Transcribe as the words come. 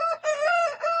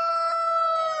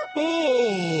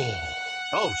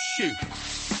Oh, shoot.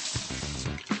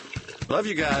 Love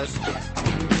you guys.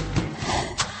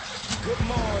 Good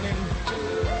morning.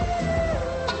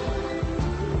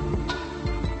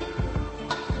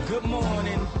 Good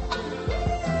morning.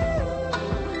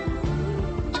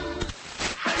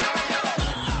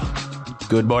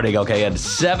 Good morning, okay, at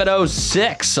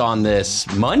 7:06 on this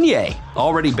Monday.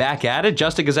 Already back at it.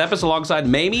 Justin Gazepis alongside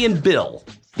Mamie and Bill.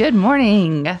 Good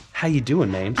morning. How you doing,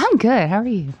 Mames? I'm good. How are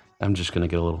you? I'm just going to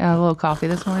get a little... A little coffee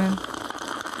this morning.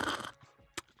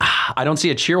 I don't see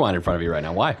a Cheerwine in front of you right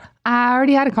now. Why? I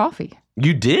already had a coffee.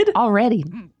 You did? Already.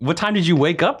 What time did you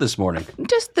wake up this morning?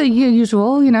 Just the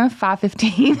usual,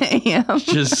 5:15 a.m.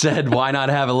 Just said, why not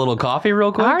have a little coffee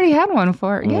real quick? I already had one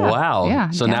for it. Yeah. Wow. Yeah.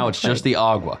 So now it's just the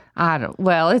agua.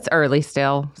 Well, it's early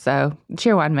still, so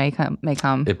Cheerwine may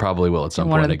come. It probably will at some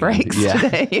one point. of the breaks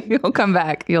today. You'll come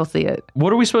back. You'll see it.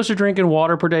 What are we supposed to drink in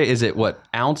water per day? Is it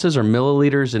ounces or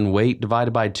milliliters in weight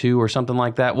divided by 2 or something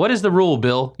like that? What is the rule,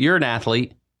 Bill? You're an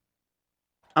athlete.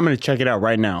 I'm going to check it out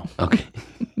right now. Okay.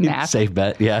 Math. Safe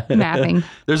bet. Yeah. Mapping.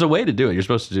 There's a way to do it. You're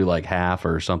supposed to do like half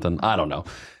or something. I don't know.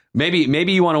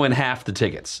 Maybe you want to win half the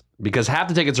tickets because half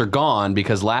the tickets are gone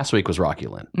because last week was Rocky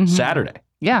Lynn. Saturday.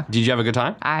 Yeah. Did you have a good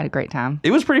time? I had a great time.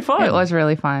 It was pretty fun. It was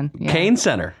really fun. Yeah. Cain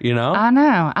Center, I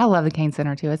know. I love the Cain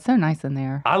Center too. It's so nice in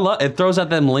there. It throws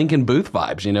out them Lincoln Booth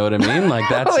vibes, you know what I mean? Like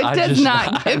that's It does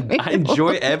not give me I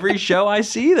enjoy every show I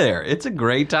see there. It's a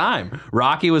great time.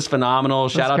 Rocky was phenomenal.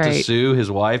 Shout out to great. Sue, his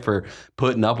wife, for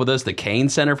putting up with us, the Cain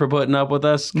Center for putting up with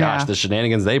us. Gosh, Yeah. the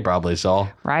shenanigans they probably saw.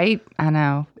 Right? I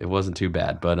know. It wasn't too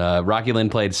bad. But Rocky Lynn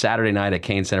played Saturday night at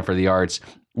Cain Center for the Arts.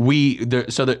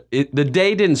 The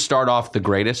day didn't start off the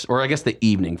greatest, or I guess the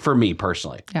evening for me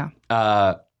personally. Yeah.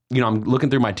 I'm looking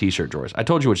through my t-shirt drawers. I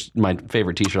told you which my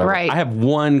favorite t-shirt. Right. I have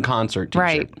one concert t-shirt.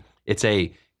 Right. It's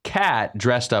a cat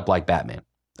dressed up like Batman,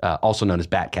 also known as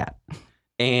Batcat.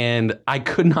 And I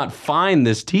could not find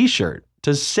this t-shirt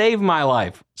to save my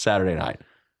life Saturday night.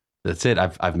 That's it.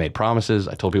 I've made promises.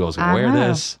 I told people I was going to wear know.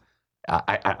 this.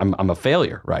 I'm a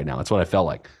failure right now. That's what I felt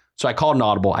like. So I called an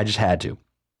audible. I just had to.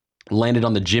 Landed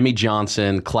on the Jimmy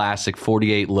Johnson classic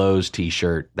 48 Lows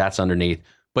t-shirt. That's underneath.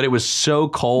 But it was so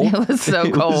cold. It was so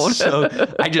cold.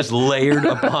 I just layered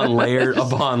upon layer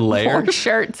upon layer. More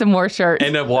shirts and more shirts.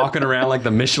 Ended up walking around like the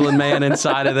Michelin Man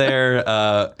inside of there.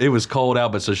 It was cold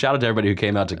out, but so shout out to everybody who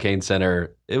came out to Cain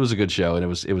Center. It was a good show, and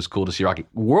it was cool to see Rocky.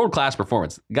 World-class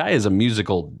performance. Guy is a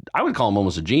musical, I would call him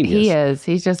almost a genius. He is.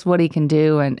 He's just what he can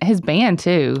do. And his band,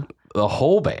 too. The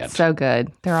whole band. So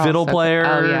good. They're all Fiddle so player,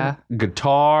 good. Oh, yeah.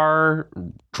 guitar,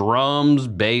 drums,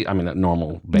 bass. I mean,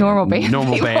 normal band. Normal band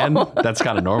Normal people. band. That's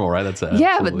kind of normal, right? That's Yeah,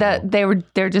 absolutely but normal.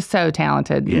 they're just so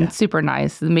talented Yeah. and super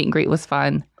nice. The meet and greet was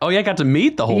fun. Oh, yeah, I got to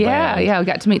meet the whole band. Yeah, we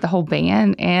got to meet the whole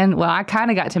band, and well, I kind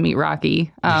of got to meet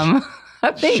Rocky. I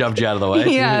think Shoved you out of the way.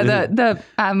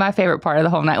 Yeah, my favorite part of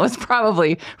the whole night was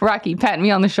probably Rocky patting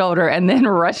me on the shoulder and then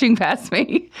rushing past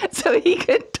me so he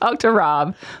could talk to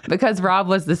Rob because Rob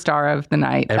was the star of the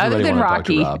night. Everybody other than wanted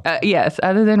to talk to Rocky, Rob. yes,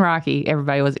 other than Rocky,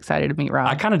 everybody was excited to meet Rob.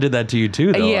 I kind of did that to you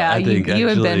too, though. Yeah, I think, you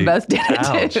and Ben actually. both did it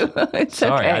Ouch. too. It's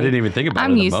Sorry, okay. I didn't even think about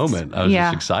it in the moment. I was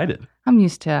just excited. I'm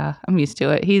used to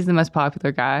it. He's the most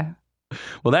popular guy.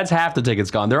 Well, that's half the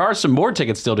tickets gone. There are some more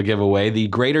tickets still to give away. The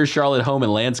Greater Charlotte Home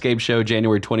and Landscape Show,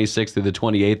 January 26th through the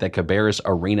 28th at Cabarrus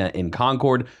Arena in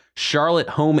Concord. Charlotte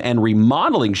Home and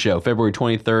Remodeling Show, February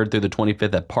 23rd through the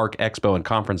 25th at Park Expo and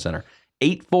Conference Center.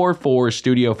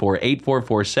 844-STUDIO-4,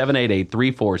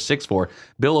 844-788-3464.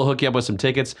 Bill will hook you up with some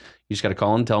tickets. You just got to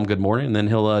call him, tell him good morning, and then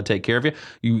he'll take care of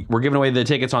you. We're giving away the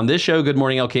tickets on this show, Good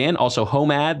Morning LKN, also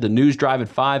Home Ad, the News Drive at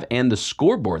 5, and the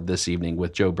Scoreboard this evening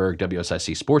with Joe Berg,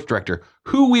 WSIC Sports Director,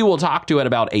 who we will talk to at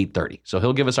about 8:30. So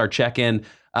he'll give us our check-in.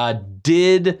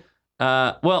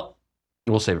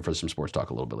 We'll save it for some sports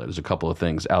talk a little bit later. There's a couple of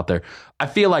things out there. I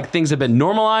feel like things have been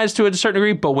normalized to a certain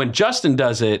degree, but when Justin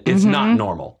does it, it's not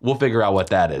normal. We'll figure out what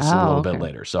that is a little bit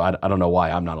later. So I don't know why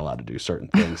I'm not allowed to do certain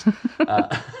things.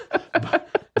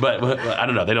 But I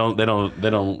don't know. They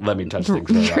don't let me touch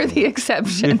things. You're the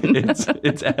exception.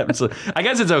 It's absolutely. I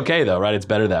guess it's okay though, right? It's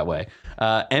better that way.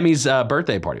 Emmy's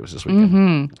birthday party was this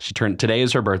weekend. Today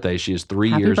is her birthday. She is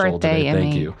 3 Happy years old today. birthday,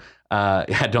 Thank Emmy. you.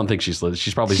 I don't think she's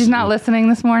she's not listening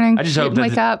this morning. I just hope Didn't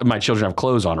wake that up. my children have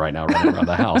clothes on right now running around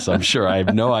the house. I'm sure I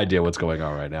have no idea what's going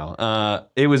on right now.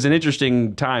 It was an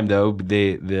interesting time though.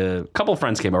 The couple of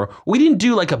friends came over. We didn't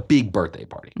do like a big birthday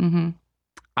party.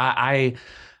 I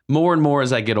more and more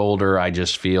as I get older, I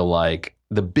just feel like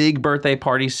the big birthday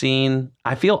party scene,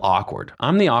 I feel awkward.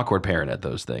 I'm the awkward parent at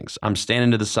those things. I'm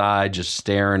standing to the side, just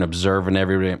staring, observing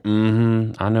everybody.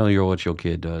 I know what your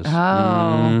kid does.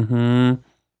 Oh.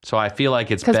 So I feel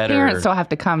like it's Because better. parents still have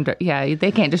to come to,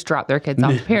 they can't just drop their kids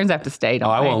off. Parents have to stay, don't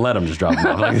Oh, I they? won't let them just drop them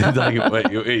off.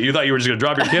 Wait, you thought you were just going to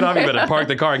drop your kid off? You better park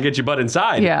the car and get your butt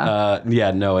inside.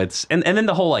 Yeah. No, it's... And then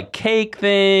the whole, like, cake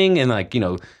thing and, like,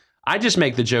 I just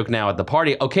make the joke now at the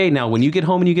party. Okay, now, when you get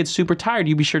home and you get super tired,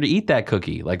 you be sure to eat that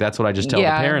cookie. Like, that's what I just tell the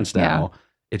parents now. Yeah.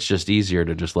 It's just easier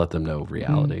to just let them know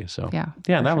reality. So,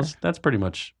 that's pretty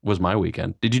much was my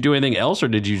weekend. Did you do anything else or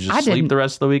did you just sleep the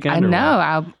rest of the weekend? I know.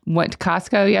 I went to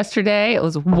Costco yesterday. It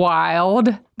was wild.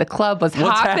 The club was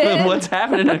hopping. What's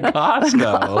happening at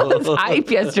Costco? It was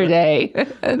hype yesterday.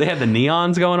 They had the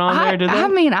neons going on there, did they? I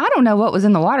mean, I don't know what was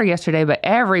in the water yesterday, but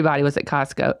everybody was at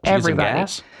Costco. Did you get some Everybody.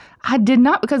 gas? I did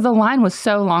not because the line was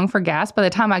so long for gas. By the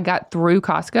time I got through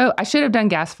Costco, I should have done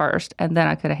gas first and then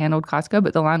I could have handled Costco,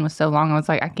 but the line was so long. I was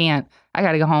like, I can't. I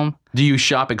got to go home. Do you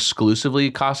shop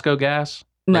exclusively Costco gas?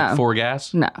 No. Like for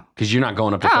gas? No. Because you're not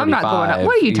going up to No, 35. I'm not going up.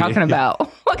 What are you talking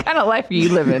about? What kind of life are you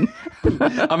living? I'm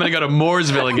going to go to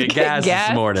Mooresville and get gas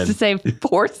this morning. To save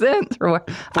 4 cents or what?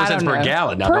 4 cents per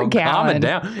gallon. Now, Per don't calm it gallon.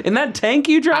 down. In that tank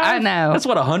you drive? I know. That's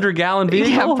what, 100-gallon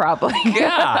vehicle? Yeah, probably. Gosh.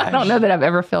 I don't know that I've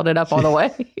ever filled it up all the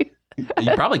way.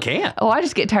 You probably can't. Oh, I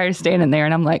just get tired of standing there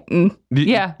and I'm like,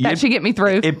 yeah, that should get me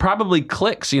through. It probably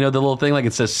clicks, the little thing like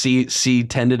it says C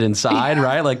tended inside,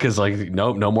 right? Like, because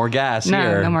nope, no more gas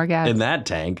here. No more gas. In that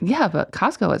tank. Yeah, but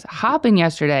Costco was hopping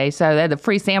yesterday. So they had the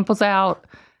free samples out.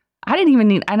 I didn't even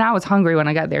need, and I was hungry when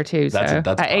I got there too. So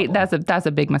That's a I ate, that's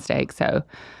a big mistake. So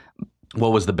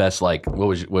what was the best, what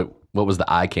was the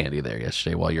eye candy there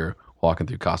yesterday while you're walking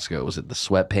through Costco? Was it the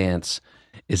sweatpants?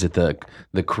 Is it the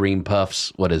cream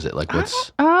puffs? What is it? Like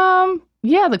what's...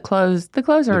 Yeah, the clothes. The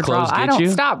clothes are a draw. clothes I get don't you?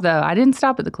 stop though. I didn't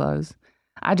stop at the clothes.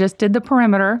 I just did the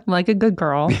perimeter like a good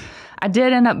girl. I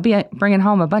did end up bringing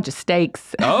home a bunch of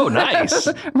steaks. Oh, nice.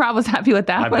 Rob was happy with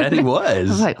that I one. bet he was.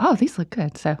 I was like, oh, these look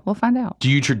good. So we'll find out. Do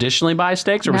you traditionally buy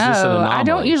steaks or was this an anomaly? I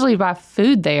don't usually buy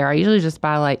food there. I usually just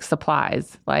buy like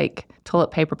supplies, like toilet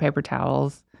paper, paper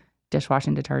towels,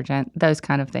 dishwashing detergent, those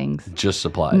kind of things. Just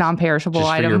supplies. Non-perishable Just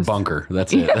items. for your bunker.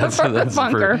 That's it. Yeah, That's, for the that's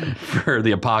bunker. For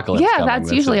the apocalypse. Yeah, coming.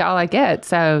 that's usually it. all I get.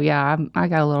 So yeah, I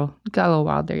got a little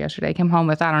wild there yesterday. Came home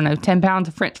with 10 pounds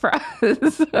of French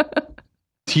fries.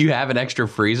 Do you have an extra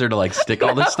freezer to like stick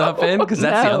all this stuff in? Because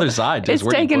that's the No. other side. Just It's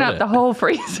where do you taking put up it? the whole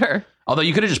freezer. Although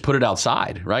you could have just put it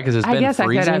outside, right? Because it's I been guess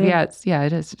freezing. I could have. Yeah,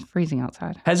 it is freezing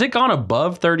outside. Has it gone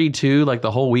above 32 like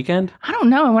the whole weekend? I don't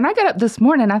know. And when I got up this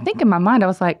morning, I think in my mind I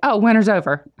was like, "Oh, winter's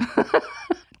over."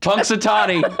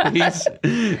 Punxsutawney.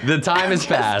 The time has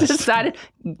passed. Decided,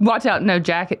 watch out, no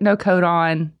jacket, no coat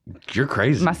on. You're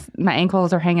crazy. My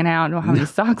ankles are hanging out. I don't have any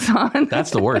socks on. That's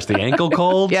the worst. The ankle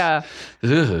colds? Yeah. Ugh,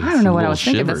 I don't know what I little was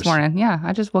thinking this shivers. morning. Yeah,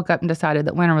 I just woke up and decided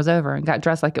that winter was over and got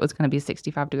dressed like it was going to be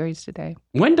 65 degrees today.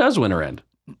 When does winter end?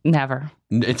 Never.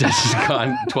 It's just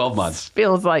gone 12 months.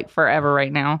 Feels like forever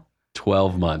right now.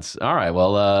 12 months. All right.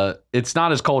 Well, it's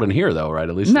not as cold in here, though, right?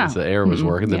 At least No. the air was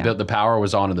working. The power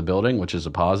was on in the building, which is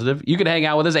a positive. You can hang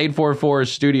out with us, 844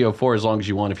 Studio 4, as long as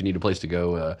you want if you need a place to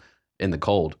go in the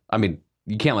cold. I mean,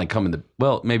 you can't like come in the...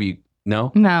 Well, maybe...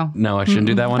 No? No. No, I shouldn't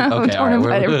do that one? No, Okay, all right. don't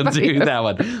invite We'll everybody. do that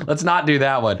one. Let's not do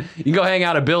that one. You can go hang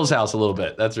out at Bill's house a little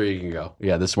bit. That's where you can go.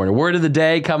 Yeah, this morning. Word of the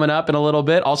day coming up in a little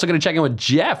bit. Also going to check in with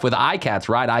Jeff with iCats,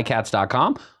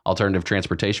 rideicats.com. Alternative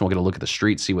transportation. We'll get a look at the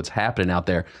streets, see what's happening out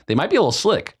there. They might be a little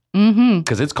slick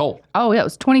because it's cold. Oh, yeah, it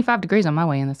was 25 degrees on my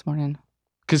way in this morning.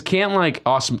 Because can't like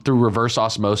through reverse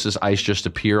osmosis ice just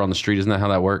appear on the street? Isn't that how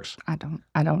that works? I don't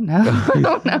know. I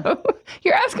don't know.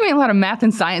 You're asking me a lot of math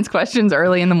and science questions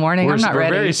early in the morning. I'm not we're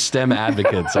ready. very STEM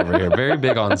advocates over here. Very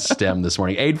big on STEM this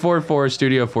morning. 844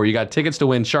 Studio 4. You got tickets to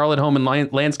win Charlotte Home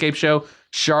and Landscape Show,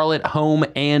 Charlotte Home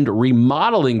and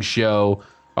Remodeling Show.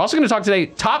 We're also going to talk today,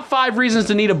 top 5 reasons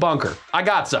to need a bunker. I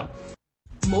got some.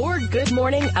 More Good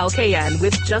Morning LKN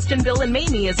with Justin, Bill, and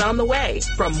Mamie is on the way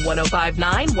from 105.9,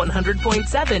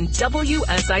 100.7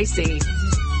 WSIC.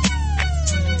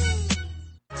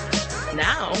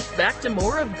 Now, back to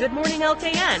more of Good Morning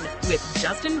LKN with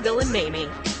Justin, Bill, and Mamie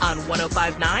on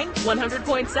 105.9,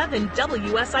 100.7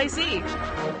 WSIC.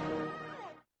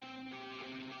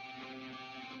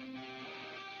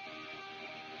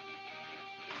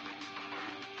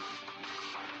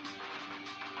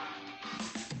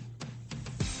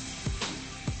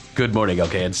 Good morning.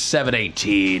 Okay, it's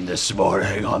 7:18 this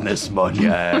morning on this Monday.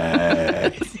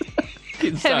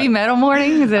 Heavy metal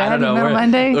morning? Is it a I don't heavy know. metal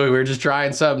Monday? We're just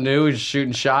trying something new. We're just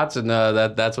shooting shots, and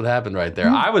that's what happened right there.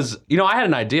 I was, I had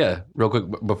an idea real quick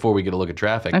before we get a look at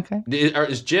traffic. Okay.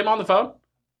 Is Jim on the phone?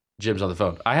 Jim's on the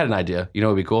phone. I had an idea. You know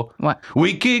what would be cool? What?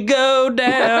 We could go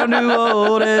down to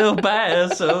old El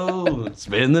Paso,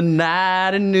 spend the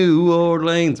night in New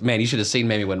Orleans. Man, you should have seen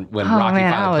Mamie when Rocky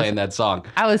man, finally playing that song.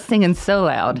 I was singing so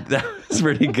loud. That was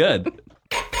pretty good.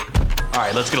 All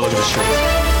right, let's get a look at the streets.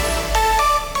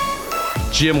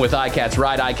 Jim with iCats,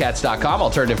 rideicats.com,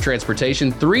 alternative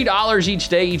transportation, $3 each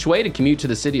day, each way to commute to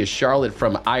the city of Charlotte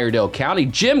from Iredell County.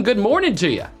 Jim, good morning to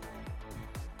you.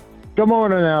 Good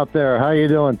morning out there. How you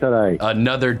doing today?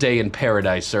 Another day in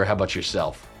paradise, sir. How about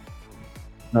yourself?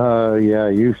 Yeah,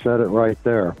 you said it right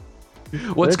there.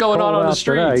 What's It's going on cold the out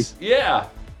streets? Yeah.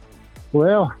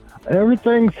 Well,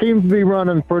 everything seems to be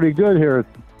running pretty good here.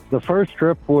 The first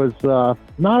trip was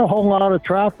not a whole lot of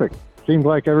traffic. Seems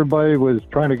like everybody was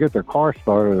trying to get their car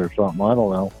started or something. I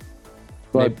don't know.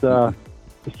 But the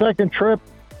second trip,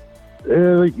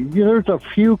 there's a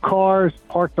few cars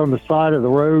parked on the side of the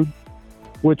road,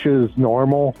 which is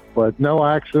normal, but no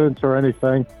accidents or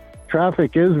anything.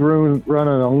 Traffic is running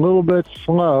a little bit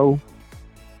slow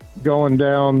going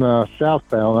down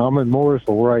southbound. I'm in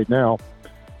Mooresville right now,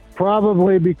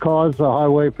 probably because the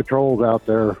highway patrol's out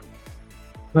there.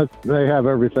 They have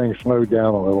everything slowed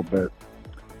down a little bit.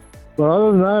 But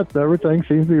other than that, everything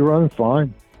seems to be running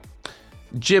fine.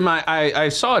 Jim, I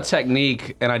saw a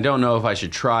technique, and I don't know if I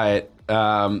should try it.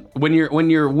 When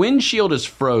your windshield is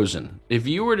frozen, if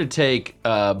you were to take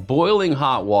boiling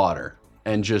hot water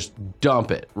and just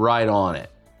dump it right on it,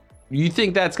 you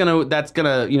think that's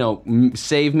gonna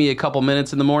save me a couple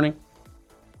minutes in the morning?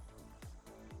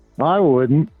 I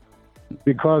wouldn't,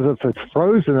 because if it's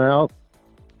frozen out,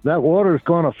 that water's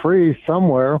going to freeze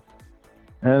somewhere,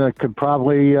 and it could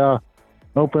probably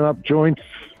open up joints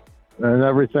and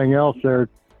everything else there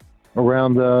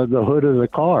around the hood of the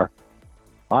car.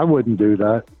 I wouldn't do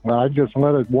that. I'd just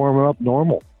let it warm up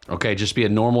normal. Okay, just be a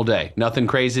normal day. Nothing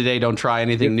crazy today. Don't try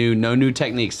anything new. No new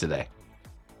techniques today.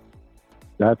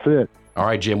 That's it. All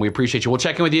right, Jim, we appreciate you. We'll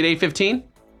check in with you at 8:15.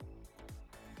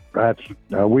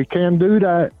 We can do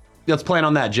that. Let's plan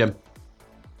on that, Jim.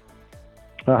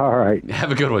 All right.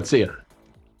 Have a good one. See ya.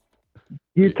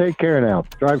 You take care now.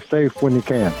 Drive safe when you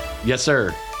can. Yes,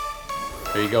 sir.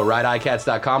 There you go.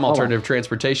 RideICats.com, alternative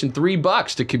transportation.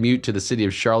 $3 to commute to the city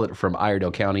of Charlotte from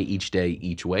Iredell County each day,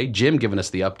 each way. Jim giving us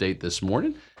the update this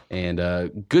morning, and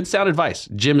good sound advice.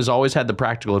 Jim has always had the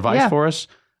practical advice for us.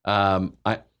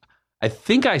 I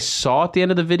think I saw at the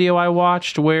end of the video I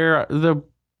watched where the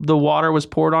water was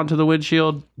poured onto the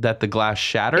windshield that the glass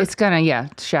shattered. It's gonna,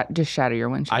 just shatter your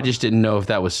windshield. I just didn't know if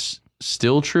that was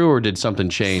still true or did something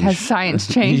change? Has science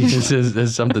changed?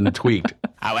 Has something tweaked?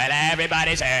 Oh, well,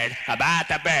 everybody's heard about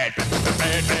the bird.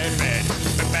 Bird.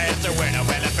 The bird's a winner.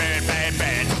 Well, a bird.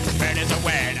 Bird is a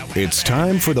winner. It's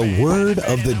time for the word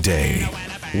of the day.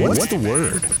 What's the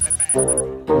word?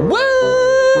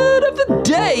 Word of the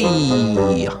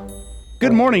day.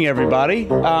 Good morning, everybody.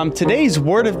 Today's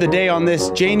word of the day on this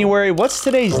January, what's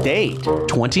today's date?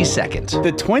 22nd.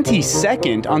 The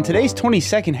 22nd. On today's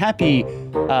 22nd, happy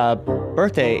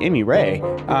birthday, Amy Ray.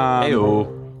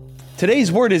 Heyo.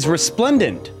 Today's word is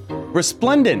resplendent.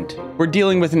 Resplendent. We're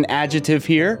dealing with an adjective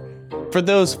here. For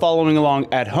those following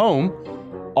along at home,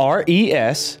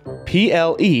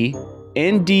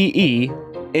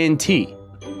 RESPLENDENT.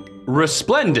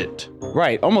 Resplendent.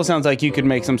 Right. Almost sounds like you could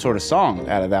make some sort of song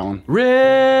out of that one.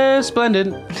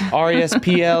 Resplendent.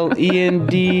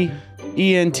 RESPLENDENT.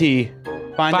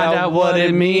 Find out what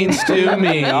it means to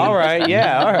me. All right.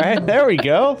 Yeah. All right. There we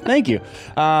go. Thank you.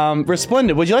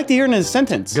 Resplendent. Would you like to hear it in a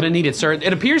sentence? Gonna need it, sir.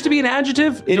 It appears to be an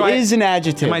adjective. It is an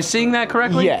adjective. Am I seeing that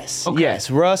correctly? Yes. Okay.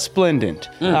 Yes. Resplendent.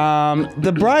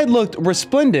 The bride looked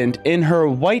resplendent in her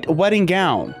white wedding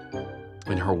gown.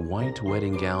 In her white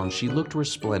wedding gown, she looked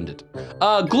resplendent.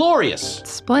 Glorious.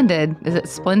 Splendid. Is it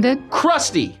splendid?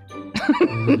 Crusty.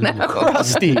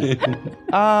 Crusty.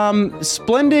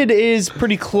 Splendid is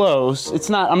pretty close. It's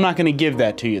not. I'm not going to give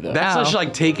that to you though. That's Oh. just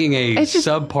like taking a It's just-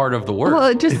 sub part of the word. Well,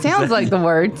 it just sounds like the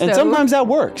word. and so- sometimes that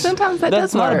works. Sometimes that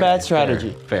That's does not work. a bad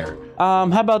strategy. Fair. How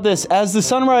about this? As the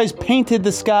sunrise painted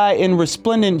the sky in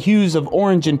resplendent hues of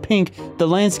orange and pink, the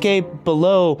landscape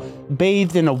below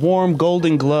bathed in a warm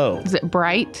golden glow. Is it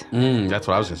bright? That's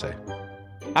what I was gonna say.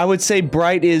 I would say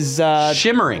bright is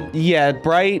Shimmering. yeah,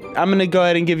 bright. I'm gonna go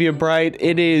ahead and give you a bright.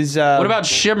 It is What about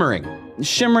shimmering?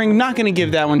 shimmering. Not gonna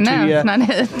give that one No, to you. it's not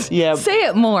it. Yeah. Say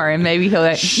it more and maybe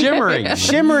he'll... Shimmering.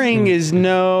 Shimmering is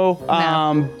no,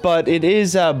 but it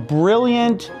is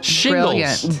brilliant.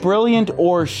 Shingles. Brilliant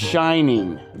or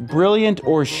shining. Brilliant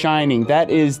or shining. That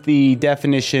is the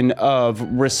definition of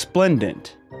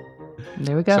resplendent.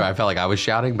 There we go. Sorry, I felt like I was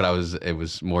shouting, but it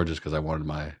was more just because I wanted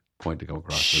my point to go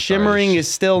across. Shimmering is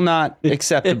still not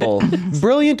acceptable.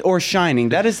 Brilliant or shining?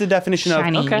 That is the definition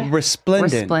Shining. of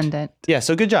resplendent. Resplendent. Yeah,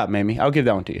 so good job, Mamie. I'll give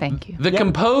that one to you. Thank you. The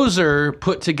composer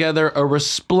put together a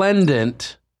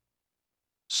resplendent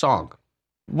song.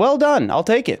 Well done. I'll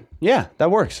take it. Yeah, that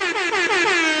works.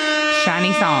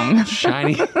 Shiny song.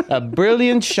 Shiny. A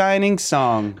brilliant, shining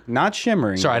song. Not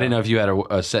shimmering. Sorry, I didn't know if you had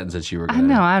a sentence that you were I going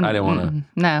to. know. I didn't want to.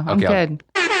 No, I'm Okay, I'll- good.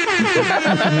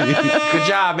 Good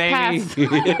job, Amy.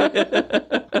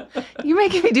 You're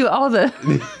making me do all the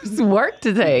work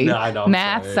today. No, I know, I'm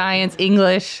Math, sorry. science,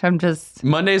 English. I'm just.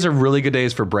 Mondays are really good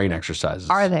days for brain exercises.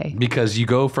 Are they? Because you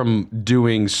go from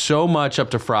doing so much up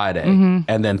to Friday,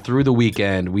 and then through the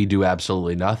weekend, we do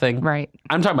absolutely nothing. Right.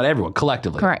 I'm talking about everyone,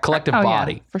 collectively. Correct. Collective Oh,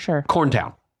 body. Yeah, for sure.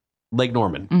 Corntown, Lake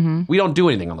Norman. We don't do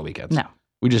anything on the weekends. No.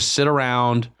 We just sit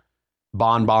around,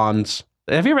 bonbons.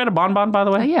 Have you ever had a bonbon, by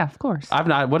the way? Yeah, of course. I've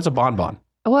not. What is a bonbon?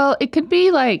 Well, it could be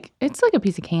like, it's like a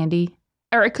piece of candy.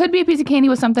 Or it could be a piece of candy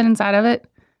with something inside of it.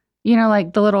 You know,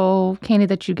 like the little candy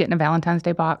that you get in a Valentine's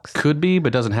Day box. Could be,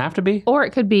 but doesn't have to be. Or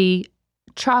it could be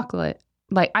chocolate,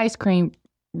 like ice cream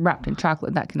wrapped in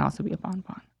chocolate. That can also be a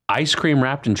bonbon. Ice cream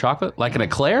wrapped in chocolate, like an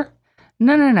eclair?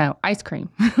 No. Ice cream.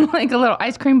 Like a little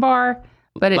ice cream bar.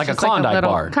 But it's Like a just Klondike little,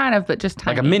 bar. Kind of, but just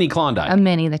tiny. Like a mini Klondike. A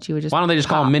mini that you would just Why don't they just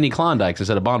call them pop. mini Klondikes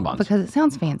instead of bonbons? Because it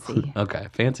sounds fancy. Okay,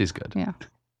 fancy's good. Yeah.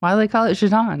 Why do they call it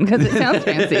Jeton? Because it sounds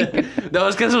fancy. No,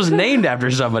 it's because it was named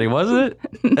after somebody, wasn't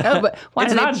it? No, but why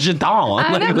It's do not they, Jeton.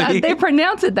 I know, Like, they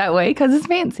pronounce it that way because it's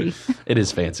fancy. it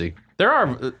is fancy. There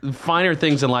are finer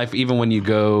things in life, even when you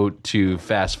go to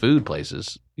fast food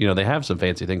places. You know, they have some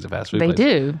fancy things at fast food They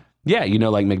places. do. Yeah, you know,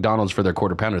 like McDonald's for their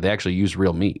quarter pounder, they actually use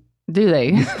real meat. Do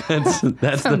they? That's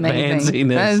the amazing.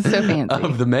 fanciness That is so fancy.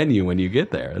 of the menu when you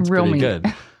get there. It's Real pretty meat.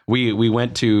 good. We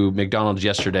went to McDonald's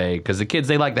yesterday because the kids,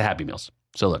 they like the Happy Meals.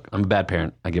 So look, I'm a bad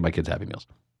parent. I give my kids Happy Meals.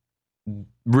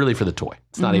 Really for the toy.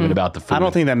 It's not even about the food. I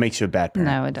don't think that makes you a bad parent.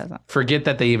 No, it doesn't. Forget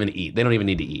that they even eat. They don't even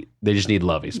need to eat. They just need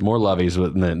loveys. More loveys,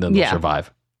 then they'll Yeah.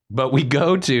 survive. But we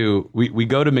go to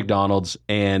McDonald's,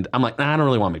 and I'm like, nah, I don't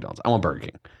really want McDonald's. I want Burger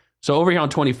King. So over here on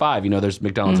 25, you know, there's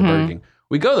McDonald's and Burger King.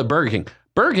 We go to the Burger King.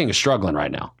 Burger King is struggling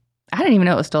right now. I didn't even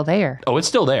know it was still there. Oh, it's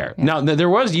still there. Now, there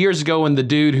was years ago when the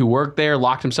dude who worked there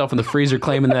locked himself in the freezer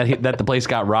claiming that that the place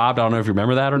got robbed. I don't know if you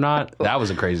remember that or not. That was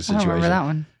a crazy I situation. don't remember that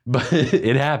one. But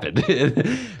it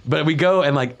happened. But we go,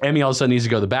 and like Emmy all of a sudden needs to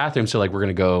go to the bathroom. So like we're going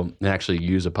to go and actually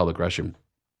use a public restroom.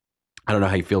 I don't know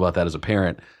how you feel about that as a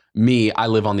parent. Me, I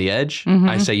live on the edge.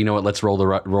 I say, you know what? Let's roll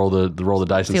the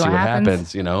dice and see what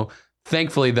happens. You know.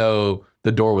 Thankfully, though,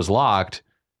 the door was locked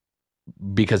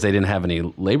because they didn't have any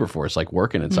labor force like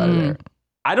working inside of there.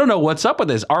 I don't know what's up with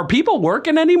this. Are people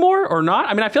working anymore or not?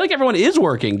 I mean, I feel like everyone is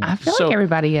working. I feel So like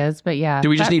everybody is, but yeah. do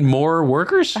we just need more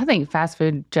workers? I think fast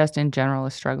food just in general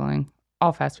is struggling.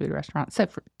 All fast food restaurants,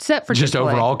 except for Just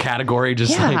Chick-fil-A. overall category?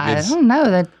 Just Yeah, like I it's, don't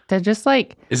know. They're just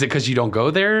like, is it because you don't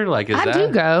go there? Like, is I that do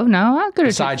go. No, I go to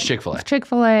besides Chick-fil-A?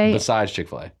 Chick-fil-A. Besides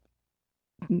Chick-fil-A.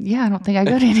 Yeah, I don't think I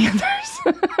go to any others.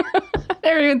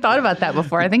 I never even thought about that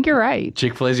before. I think you're right.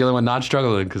 Chick-fil-A is the only one not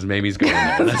struggling because Mamie's going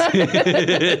there.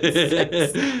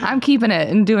 I'm keeping it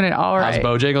and doing it all How's right.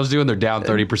 Bojangles doing? They're down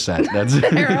 30%. That's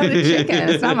They're on the chicken.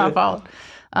 It's not my fault.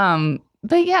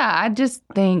 But yeah, I just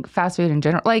think fast food in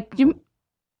general, like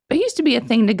it used to be a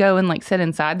thing to go and like sit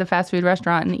inside the fast food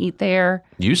restaurant and eat there.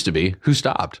 Used to be. Who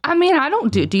stopped? I mean, I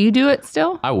don't do you do it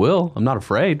still? I will. I'm not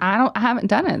afraid. I haven't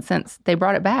done it since they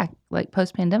brought it back, like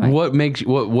post pandemic. What makes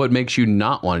you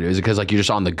not want to do it? Is it because like you're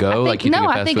just on the go? Like you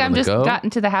I think food I've on the just go?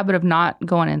 gotten to the habit of not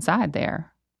going inside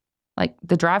there. Like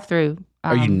the drive through.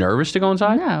 Are you nervous to go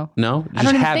inside? No. No? I Just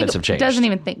don't even habits think, have changed.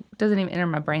 Doesn't even enter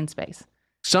my brain space.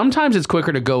 Sometimes it's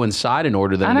quicker to go inside an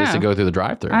order than I it is to know. go through the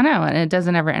drive-thru. I know, and it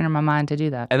doesn't ever enter my mind to do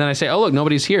that. And then I say, oh, look,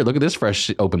 nobody's here. Look at this fresh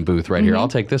open booth right here. I'll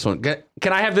take this one. Can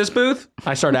I have this booth?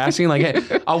 I start asking, like,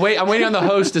 hey, I'm waiting on the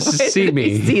host to seat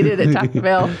me. Seated at Taco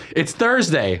Bell. It's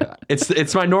Thursday.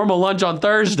 It's my normal lunch on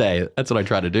Thursday. That's what I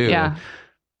try to do. Yeah.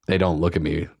 They don't look at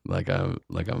me like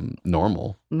I'm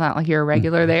normal. Not like you're a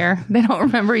regular there. They don't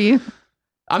remember you.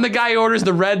 I'm the guy who orders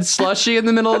the red slushie in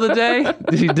the middle of the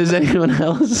day. Does anyone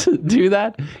else do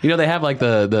that? You know, they have like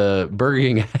the Burger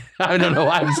King. I don't know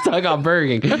why I'm stuck on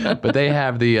Burger King, but they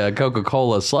have the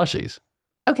Coca-Cola slushies.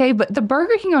 Okay, but the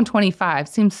Burger King on 25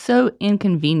 seems so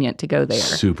inconvenient to go there.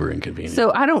 Super inconvenient.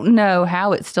 So I don't know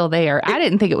how it's still there. I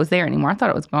didn't think it was there anymore. I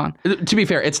thought it was gone. To be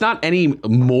fair, it's not any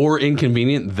more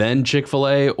inconvenient than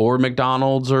Chick-fil-A or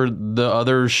McDonald's or the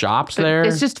other shops there.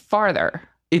 It's just farther.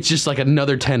 It's just like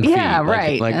another 10 feet. Yeah, Like-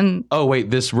 right. Like, And- oh, wait,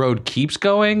 this road keeps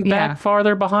going Yeah. back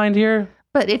farther behind here?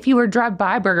 But if you were to drive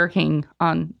by Burger King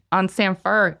on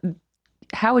Sanford,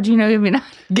 how would you know even how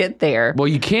to get there? Well,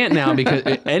 you can't now because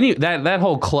that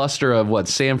whole cluster of what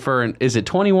Sanford and is it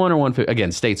 21 or 150 again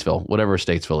Statesville, whatever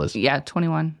Statesville is. Yeah,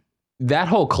 21. That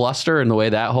whole cluster and the way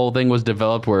that whole thing was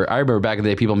developed, where I remember back in the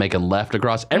day, people making left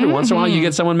across. Every once in a while, you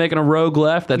get someone making a rogue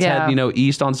left that's heading,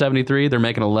 east on 73. They're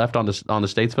making a left on the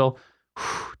Statesville.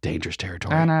 Dangerous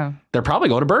territory. I know. They're probably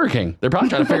going to Burger King. They're probably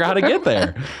trying to figure out how to get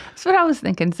there. That's what I was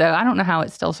thinking. So I don't know how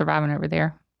it's still surviving over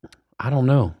there. I don't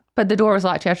know. But the door was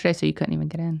locked yesterday, so you couldn't even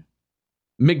get in.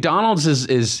 McDonald's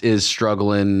is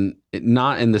struggling,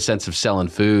 not in the sense of selling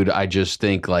food. I just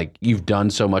think like you've done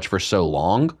so much for so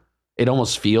long. It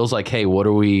almost feels like, hey, what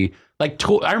are we like?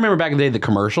 I remember back in the day, the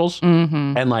commercials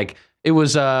and like it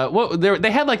was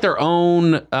they had like their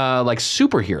own like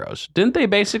superheroes, didn't they?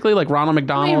 Basically, like Ronald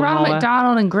McDonald. Ronald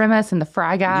McDonald and Grimace and the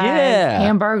Fry Guys,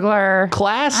 Hamburglar,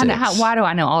 classics. Why do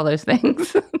I know all those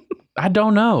things? I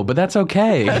don't know, but that's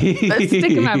okay. That's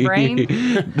stick in my brain.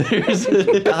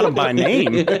 Got him by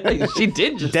name. She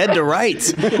did just dead to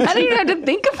rights. I didn't even have to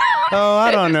think about it. Oh,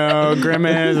 I don't know.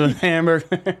 Grimace and hamburger.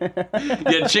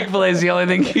 Yeah, Chick-fil-A is the only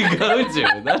thing you go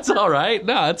to. That's all right.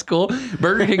 No, that's cool.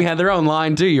 Burger King had their own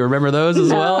line too. You remember those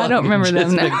as well? I don't remember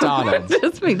them. Just McDonald's.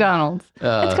 Just McDonald's.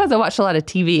 It's because I watched a lot of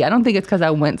TV. I don't think it's because I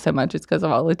went so much. It's because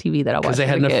of all the TV that I watched. Because they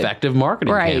had an effective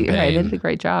marketing campaign. Right, they did a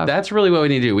great job. That's really what we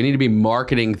need to do. We need to be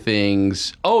marketing things.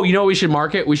 Oh, you know what we should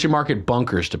market? We should market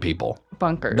bunkers to people.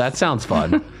 Bunkers. That sounds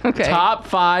fun. Okay. Top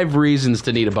 5 reasons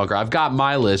to need a bunker. I've got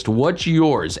my list. What's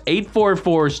yours?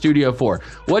 844-STUDIO-4.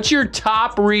 What's your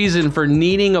top reason for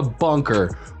needing a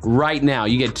bunker right now?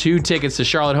 You get 2 tickets to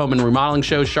Charlotte Home and Remodeling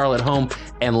Show, Charlotte Home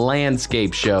and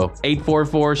Landscape Show.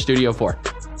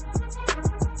 844-STUDIO-4.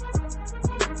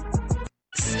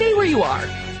 Stay where you are.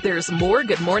 There's more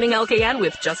Good Morning LKN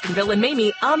with Justin, Bill, and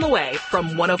Mamie on the way from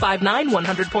 105.9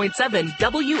 100.7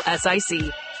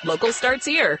 WSIC. Local starts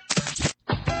here.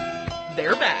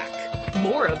 They're back.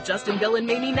 More of Justin, Bill, and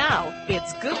Mamie now.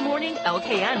 It's Good Morning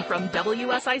LKN from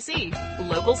WSIC.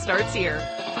 Local starts here.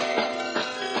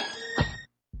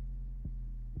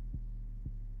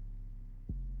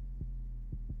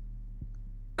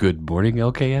 Good morning,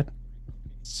 LKN.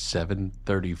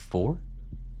 7:34.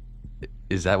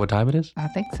 Is that what time it is? I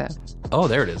think so. Oh,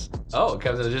 there it is. Oh,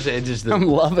 because it just I'm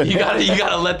loving you it. You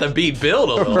gotta let the beat build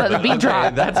a little. Let the beat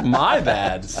drop. That's my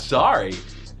bad. Sorry.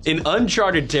 In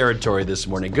uncharted territory this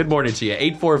morning. Good morning to you.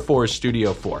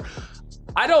 844-STUDIO-4.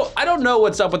 I don't know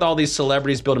what's up with all these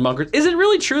celebrities building bunkers. Is it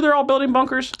really true they're all building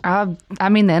bunkers? I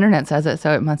mean, the internet says it,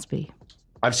 so it must be.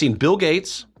 I've seen Bill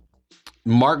Gates,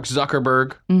 Mark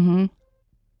Zuckerberg. Mm-hmm.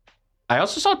 I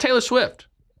also saw Taylor Swift.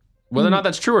 Whether or not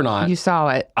that's true or not. You saw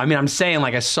it. I mean, I'm saying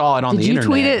like I saw it on the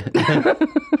internet. Did you tweet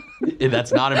it?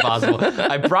 That's not impossible.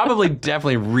 I probably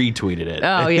definitely retweeted it.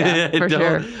 Oh, yeah, for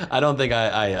sure. I don't think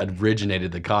I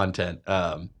originated the content.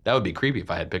 That would be creepy if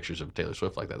I had pictures of Taylor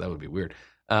Swift like that. That would be weird.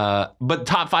 But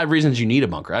top 5 reasons you need a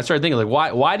bunker. I started thinking,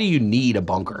 like, why do you need a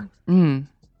bunker? Mm.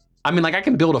 I mean, like, I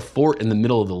can build a fort in the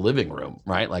middle of the living room,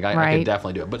 right? Like, I can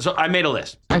definitely do it. But so I made a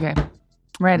list. Okay.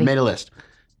 Ready. Made a list.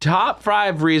 Top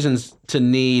 5 reasons to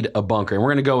need a bunker. And we're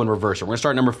going to go in reverse. We're going to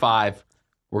start number 5.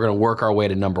 We're going to work our way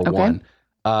to number 1.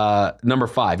 Number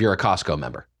 5, you're a Costco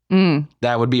member. Mm.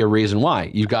 That would be a reason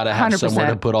why. You've got to have 100%. somewhere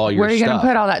to put all your stuff. Where are you going to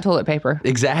put all that toilet paper?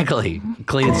 Exactly.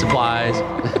 Cleaning supplies.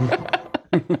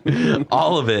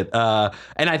 All of it.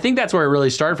 And I think that's where it really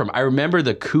started from. I remember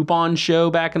the coupon show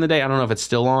back in the day. I don't know if it's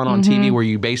still on TV, where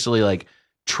you basically like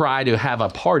try to have a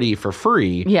party for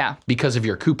free because of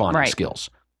your couponing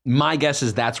skills. My guess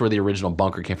is that's where the original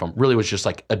bunker came from. Really was just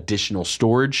like additional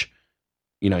storage,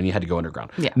 and you had to go underground.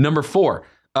 Yeah. Number 4,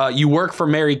 you work for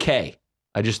Mary Kay.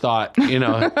 I just thought,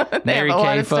 Mary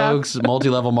Kay folks,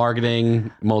 multi-level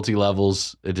marketing,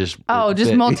 multi-levels. It just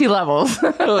just multi-levels.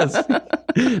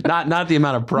 not the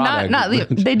amount of product.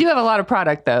 They do have a lot of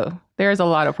product though. There's a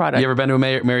lot of product. You ever been to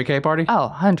a Mary Kay party? Oh,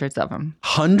 hundreds of them.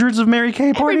 Hundreds of Mary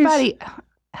Kay parties? Everybody.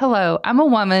 Hello, I'm a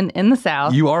woman in the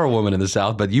South. You are a woman in the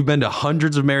South, but you've been to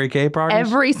hundreds of Mary Kay parties?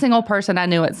 Every single person I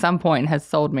knew at some point has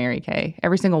sold Mary Kay.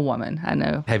 Every single woman I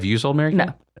know. Have you sold Mary Kay?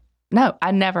 No,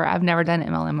 I've never done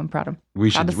MLM. I'm proud of them. We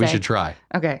should try.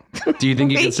 Okay. Do you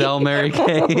think you can sell Mary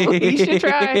Kay? We should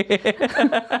try.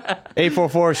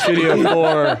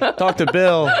 844-STUDIO-4. Talk to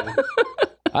Bill.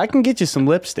 I can get you some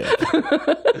lipstick.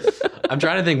 I'm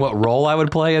trying to think what role I would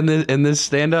play in this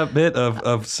stand-up bit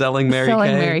of selling Mary Kay.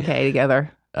 Selling Mary Kay together.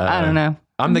 I don't know.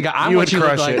 I'm the guy. You would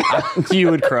crush it.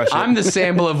 You would crush it. I'm the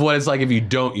sample of what it's like if you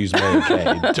don't use Mary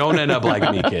Kay. Don't end up like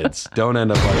me, kids. Don't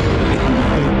end up like me.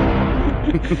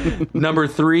 Number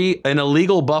 3, an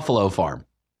illegal buffalo farm.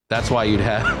 That's why you'd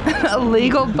have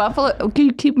illegal buffalo. Can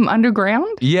you keep them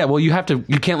underground? Yeah, well, you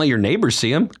can't let your neighbors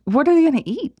see them. What are they going to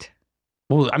eat?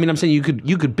 Well, I mean, I'm saying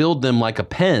you could build them like a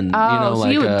pen. Oh, so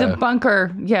like the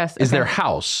bunker, yes. is okay. their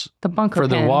house The bunker for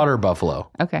the pen. water buffalo.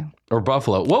 Okay. Or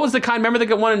buffalo. What was the kind? Remember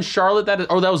the one in Charlotte? That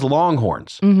was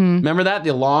Longhorns. Mm-hmm. Remember that?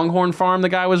 The Longhorn farm the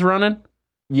guy was running?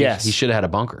 Yes. He should have had a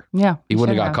bunker. Yeah. He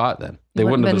wouldn't have got caught then. They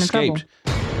wouldn't have escaped.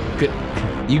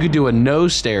 You could do a no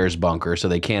stairs bunker so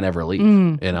they can't ever leave,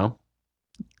 you know?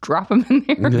 Drop them in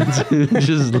there.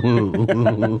 Just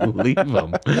leave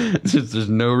them. There's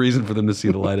no reason for them to see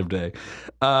the light of day.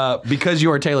 Because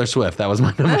you are Taylor Swift. That was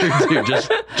my number 2.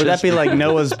 Would that be like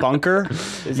Noah's bunker?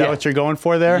 Is that what you're going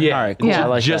for there? Yeah. All right, cool. Yeah. I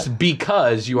like just that.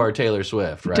 because you are Taylor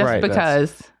Swift, right? Just Right,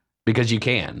 Because you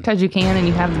can. Because you can and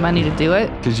you have the money to do it.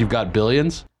 Because you've got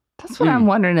billions. That's what I'm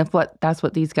wondering if that's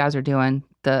what these guys are doing.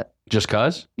 Just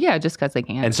because? Yeah, just because they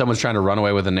can. And someone's trying to run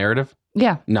away with a narrative?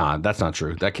 Yeah. Nah, that's not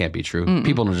true. That can't be true.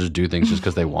 People don't just do things just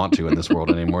because they want to in this world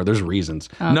anymore. There's reasons.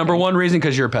 Okay. Number 1 reason,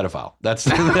 because you're a pedophile. That's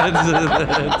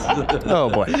oh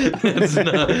boy.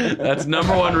 That's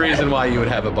number 1 reason why you would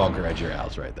have a bunker at your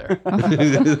house right there.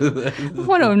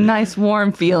 What a nice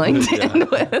warm feeling to end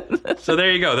with. So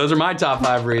there you go. Those are my top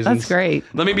 5 reasons. That's great.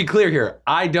 Let me be clear here.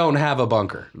 I don't have a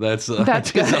bunker. That's good.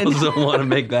 I also want to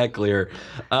make that clear.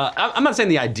 I'm not saying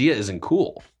the idea isn't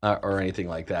cool or anything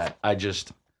like that. I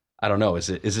don't know. Is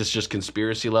this just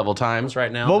conspiracy level times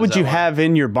right now? What would you have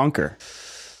in your bunker?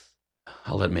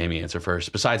 I'll let Mamie answer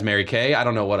first. Besides Mary Kay, I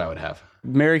don't know what I would have.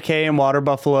 Mary Kay and water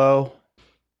buffalo.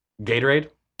 Gatorade?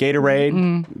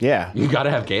 Gatorade. Yeah. You got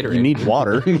to have Gatorade. You need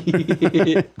water.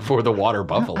 For the water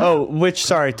buffalo.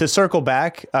 Oh, to circle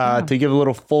back, to give a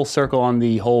little full circle on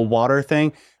the whole water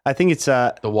thing, I think it's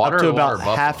the water up to or about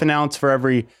water half an ounce for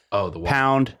every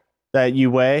pound that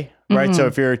you weigh, right? So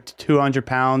if you're 200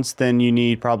 pounds, then you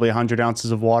need probably 100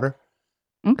 ounces of water.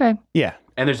 Okay. Yeah.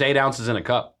 And there's 8 ounces in a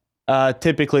cup.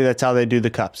 Typically, that's how they do the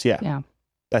cups. Yeah. Yeah.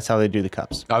 That's how they do the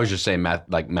cups. I was just saying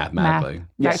mathematically. Math.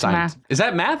 Yeah, Back to science. math. Is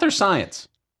that math or science?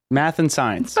 Math and It's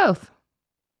science. both.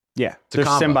 Yeah. a They're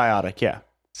combo. symbiotic. Yeah.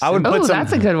 I would put Oh, some.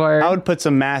 that's a good word. I would put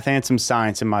some math and some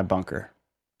science in my bunker.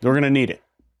 We're gonna need it.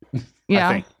 yeah.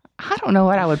 I think. I don't know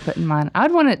what I would put in mine.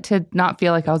 I'd want it to not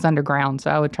feel like I was underground,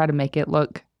 so I would try to make it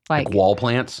look like wall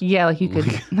plants? Yeah, like you could.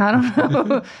 I don't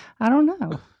know. I don't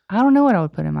know. I don't know what I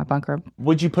would put in my bunker.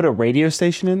 Would you put a radio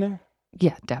station in there?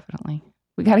 Yeah, definitely.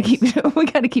 We got to keep. We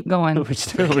got to keep going. We're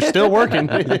still working.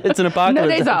 It's an apocalypse.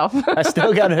 No days off. I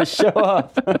still got to show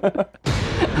up.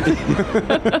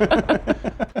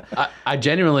 I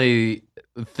genuinely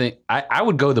think I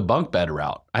would go the bunk bed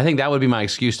route. I think that would be my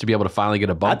excuse to be able to finally get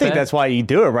a bunk bed. I think that's why you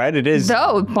do it, right? It is.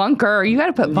 No, bunker. You got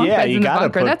to put bunk Yeah, beds you in the gotta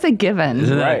bunker. put- That's a given.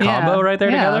 Isn't that a combo right there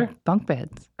together? Bunk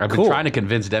beds. I've been Cool. trying to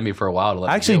convince Demi for a while to let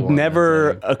I me actually get one. never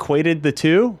It's like, equated the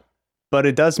two, but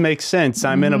it does make sense.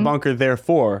 I'm in a bunker,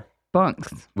 therefore.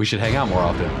 Bunks. we should hang out more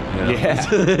often. you know? Yeah.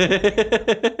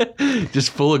 Just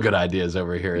full of good ideas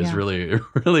over here is Yeah.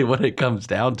 really what it comes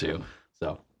down to.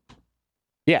 So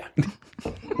Yeah.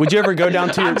 Would you ever go down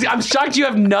to your... I'm shocked you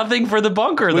have nothing for the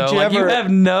bunker though. you Like ever-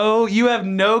 you have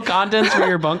no contents for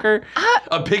your bunker.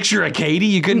 A picture of Katie.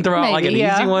 You couldn't throw out like an Maybe,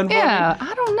 easy one for Yeah, me.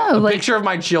 I don't know. A like picture of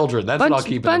my children. That's what I'll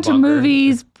keep bunch in the of bunker.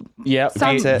 movies. Yep,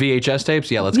 Some- that's it. VHS tapes.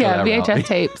 Yeah, let's go Yeah, that VHS route.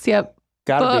 tapes. Yep.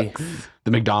 Gotta Books. be. The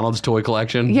McDonald's toy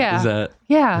collection. Yeah. Is that?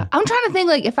 Yeah. I'm trying to think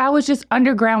like if I was just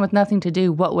underground with nothing to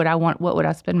do, what would I want? What would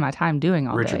I spend my time doing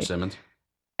all Richard day? Simmons.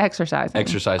 Exercise.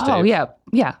 Exercise Oh tapes. yeah,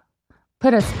 yeah.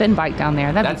 Put a spin bike down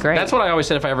there. That'd be great. That's what I always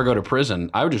said. If I ever go to prison,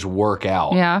 I would just work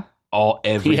out. Yeah.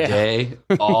 Every Yeah. day,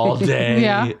 all day,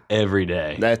 Yeah. every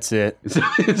day. That's it.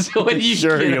 So when you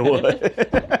Sure get you it, would.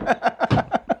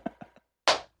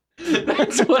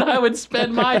 That's what I would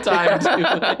spend my time doing.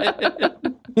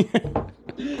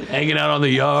 Hanging out on the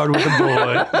yard with the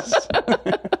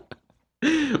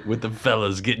boys. With the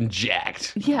fellas getting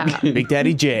jacked. Yeah. Big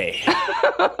Daddy J.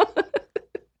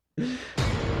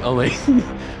 Only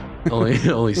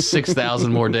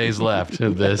 6,000 more days left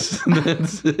of this.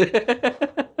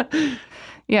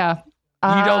 Yeah.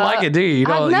 You don't like it, do you? You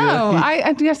don't, no, I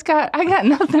got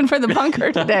nothing for the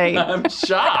bunker today. I'm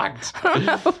shocked.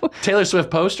 Taylor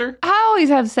Swift poster? I always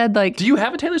have said like, Do you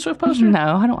have a Taylor Swift poster?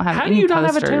 no, I don't have How do any you not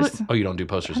posters. have a Taylor? Oh, you don't do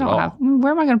posters I at don't all have.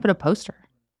 Where am I going to put a poster?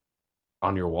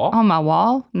 on your wall? On my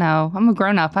wall? No, I'm a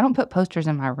grown up. I don't put posters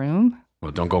in my room.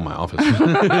 Well, don't go in my office.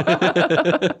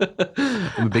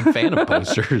 I'm a big fan of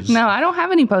posters. No, I don't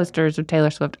have any posters of Taylor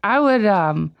Swift. I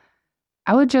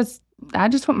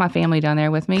just want my family down there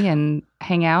with me and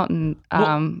hang out and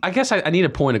Well, I guess I need a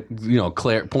point of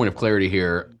point of clarity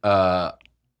here.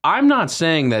 I'm not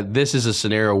saying that this is a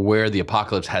scenario where the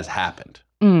apocalypse has happened.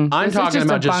 I'm This is talking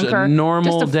about a just bunker. a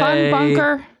normal Just a day. fun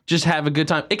bunker. Just have a good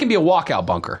time. It can be a walkout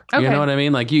bunker. You Okay. know what I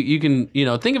mean? Like you can,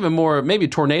 think of it more, maybe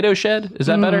tornado shed. Is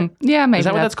that better? Yeah, maybe Is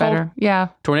that what that's called? better. Yeah.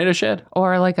 Tornado shed?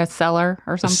 Or like a cellar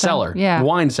or A something. cellar. Yeah.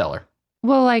 Wine cellar.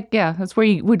 Well, that's where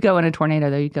you would go in a tornado,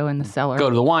 though. You'd go in the cellar. Go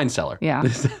to the wine cellar. Yeah.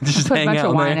 Just Put a hang bunch out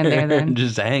of wine in there then.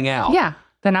 Just hang out. Yeah.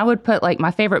 Then I would put like my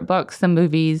favorite books, some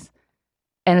movies,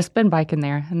 and a spin bike in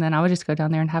there. And then I would just go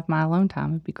down there and have my alone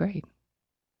time. It'd be great.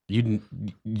 You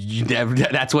never,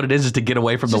 that's what it is to get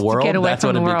away from Just the to world. get away That's from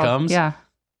what the it world. becomes. Yeah.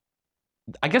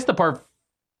 I guess the part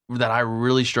that I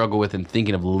really struggle with in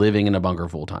thinking of living in a bunker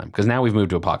full time, because now we've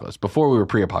moved to apocalypse. Before we were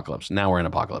pre-apocalypse. Now we're in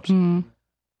apocalypse. Mm.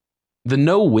 The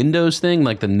no windows thing,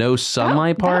 like the no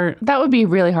sunlight part. That would be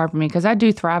really hard for me because I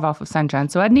do thrive off of sunshine.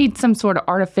 So I'd need some sort of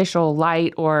artificial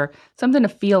light or something to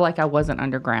feel like I wasn't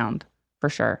underground for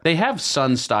sure. They have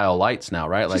sun style lights now,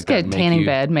 right? Just that get a make tanning you-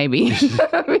 bed, maybe.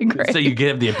 That'd be great. So you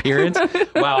give the appearance.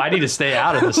 Wow, I need to stay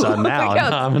out of the sun now. Look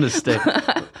out. I'm going to stay.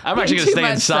 I'm actually going to Too stay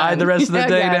much inside sun. the rest of the Yeah,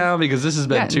 day guys. now because this has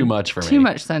been Gotten too much for me. Too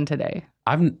much sun today.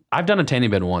 I've done a tanning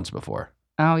bed once before.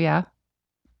 Oh, yeah.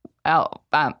 Oh,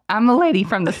 I'm a lady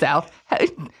from the South.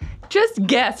 Just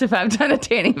guess if I've done a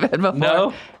tanning bed before.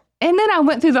 No? And then I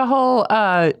went through the whole,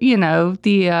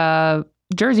 the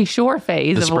Jersey Shore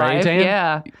phase The of spray life. tan?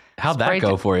 Yeah. How'd Spray that go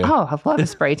tan. for you? Oh, I love a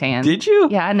spray tan. Did you?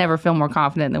 Yeah, I never feel more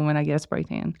confident than when I get a spray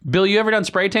tan. Bill, you ever done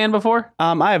spray tan before?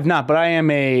 I have not, but I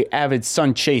am a avid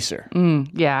sun chaser.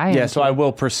 Yeah, I am. Yeah, so I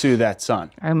will pursue that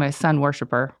sun. I'm a sun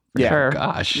worshiper. For Yeah. sure.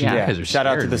 Gosh, Yeah. you guys are Shout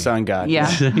out to scared the me. sun god.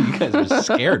 Yeah. You guys are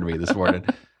scared me this morning.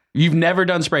 You've never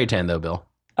done spray tan though, Bill.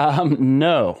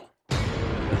 No.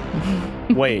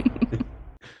 Wait.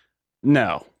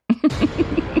 No.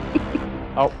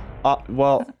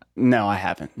 Well, no, I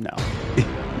haven't. No.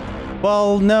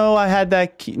 Well, no, I had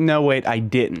that key. No, wait, I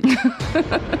didn't.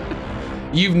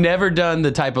 You've never done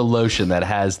the type of lotion that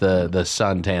has the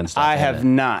sun tan stuff. I in have it.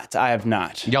 not. I have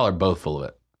not. Y'all are both full of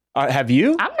it. Have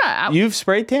you? I'm not. You've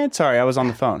spray tan? Sorry, I was on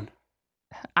the phone.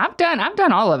 I've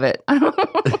done all of it.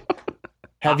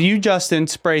 Have you, Justin,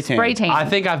 spray tan? Spray tan. I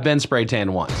think I've been spray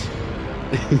tan once.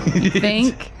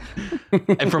 think.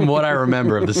 And from what I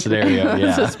remember of the scenario,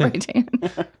 It's a yeah. spray tan.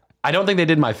 I don't think they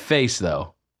did my face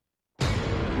though.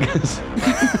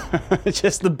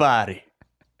 Just the body.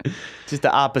 Just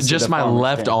the opposite. Just of my farmer's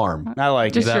left tan. arm. I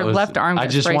like Just it. your left arm I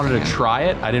got just spray wanted to tan. try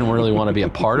it. I didn't really want to be a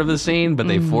part of the scene, but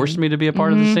they forced me to be a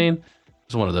part of the scene. It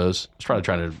was one of those. I was probably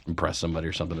trying to impress somebody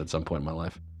or something at some point in my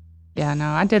life. Yeah, no,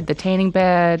 I did the tanning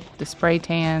bed, the spray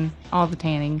tan, all the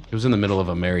tanning. It was in the middle of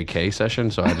a Mary Kay session,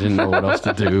 so I didn't know what else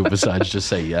to do besides just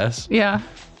say yes. Yeah,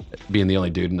 Being the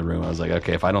only dude in the room, I was like,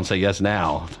 okay, if I don't say yes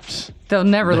now, they'll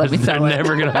never let me they're sew it.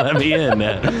 never going to let me in.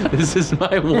 This is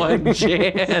my one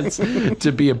chance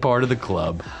to be a part of the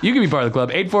club. You can be part of the club.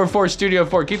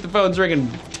 844-STUDIO-4. Keep the phones ringing.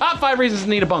 Top 5 reasons to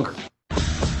need a bunker.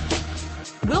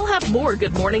 We'll have more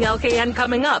Good Morning LKN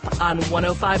coming up on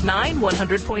 105.9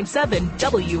 100.7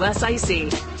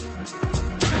 WSIC.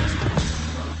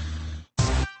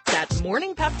 That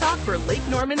morning pep talk for Lake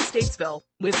Norman, Statesville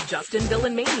with Justin, Bill,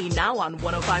 and Mamie now on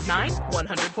 105.9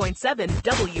 100.7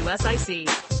 WSIC.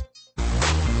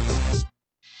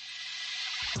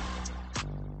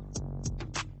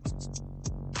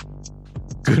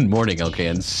 Good morning,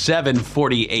 LKN.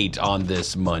 7:48 on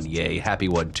this Monday. Happy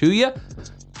one to you.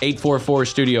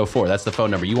 844-STUDIO-4. That's the phone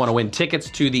number. You want to win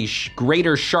tickets to the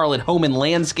Greater Charlotte Home and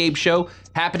Landscape Show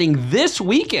happening this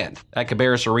weekend at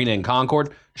Cabarrus Arena in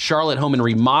Concord. Charlotte Home and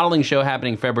Remodeling Show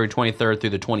happening February 23rd through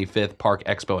the 25th, Park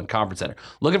Expo and Conference Center.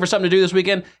 Looking for something to do this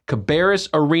weekend? Cabarrus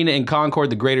Arena in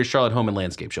Concord, the Greater Charlotte Home and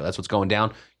Landscape Show. That's what's going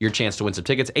down. Your chance to win some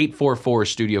tickets.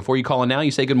 844-STUDIO-4. You call in now. You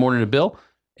say good morning to Bill,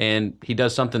 and he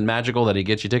does something magical that he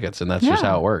gets you tickets, and that's just Yeah.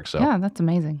 how it works. So Yeah, that's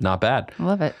amazing. not bad. I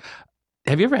love it.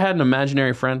 Have you ever had an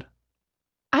imaginary friend?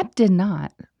 I did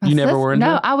not. You never were into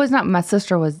No, it? I was not. My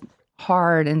sister was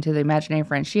hard into the imaginary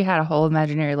friend. She had a whole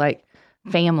imaginary like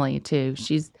family too.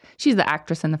 She's the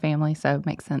actress in the family, so it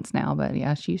makes sense now. But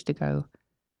yeah, she used to go.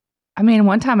 I mean,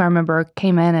 one time I remember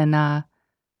came in and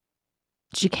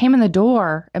she came in the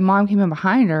door and Mom came in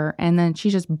behind her and then she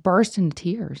just burst into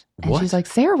tears. And What? she's like,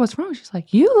 "Sarah, what's wrong?" She's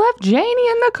like, "You left Janie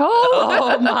in the cold."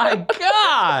 Oh my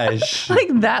gosh. Like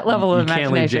that level of You can't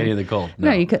imagination. leave Janie in the cold.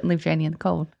 No, you couldn't leave Janie in the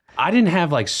cold. I didn't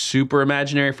have like super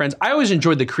imaginary friends. I always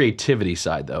enjoyed the creativity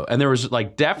side though. And there was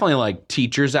like definitely like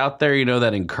teachers out there, you know,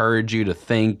 that encourage you to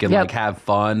think and Yep. like have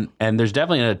fun. And there's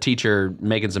definitely a teacher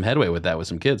making some headway with that with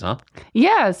some kids, huh?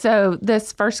 Yeah, so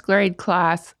this first grade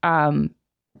class,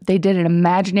 they did an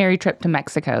imaginary trip to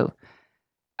Mexico.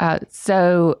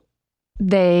 So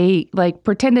they like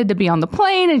pretended to be on the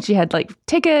plane and she had like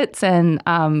tickets and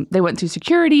they went through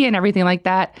security and everything like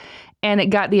that. and it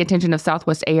got the attention of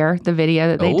Southwest Air, the video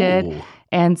that they did. Ooh.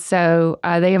 And so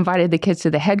they invited the kids to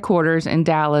the headquarters in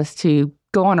Dallas to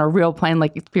go on a real plane,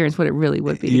 like experience what it really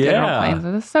would be to get on a plane. So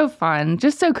it was so fun.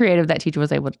 Just so creative that teacher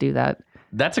was able to do that.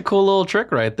 That's a cool little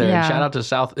trick right there. Yeah. Shout out to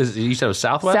you said it was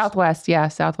Southwest? Southwest, yeah,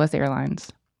 Southwest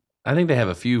Airlines. I think they have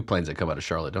a few planes that come out of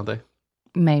Charlotte, don't they?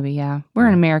 Maybe, yeah. We're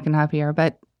an American hub here,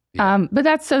 but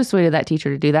that's so sweet of that teacher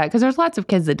to do that because there's lots of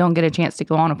kids that don't get a chance to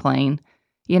go on a plane,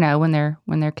 when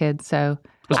they're kids. So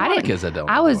There's a lot of kids that don't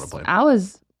I go was on a plane. I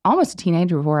was almost a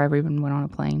teenager before I ever even went on a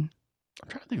plane. I'm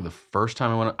trying to think of the first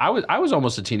time I was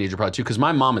almost a teenager probably too because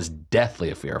my mom is deathly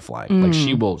a fear of flying. Like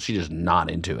she's just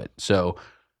not into it. So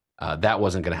that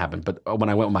wasn't going to happen. But when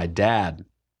I went with my dad,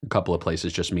 a couple of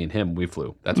places, just me and him, we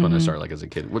flew. That's when I started like as a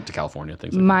kid. Went to California,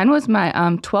 things like Mine was my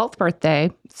 12th birthday.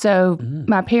 So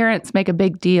my parents make a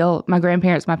big deal. My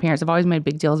grandparents, my parents have always made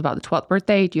big deals about the 12th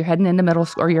birthday. You're heading into middle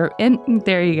school or you're in.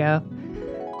 There you go.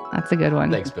 That's a good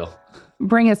one. Thanks, Bill.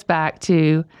 Bring us back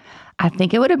to, I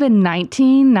think it would have been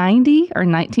 1990 or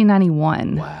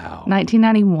 1991. Wow.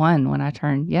 1991 when I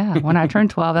turned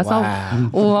 12. That's a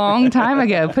long time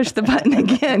ago. Push the button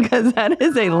again because that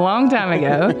is a long time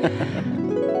ago.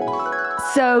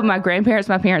 So my grandparents,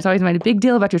 my parents always made a big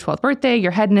deal about your 12th birthday.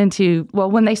 You're heading into,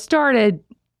 when they started,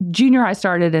 junior high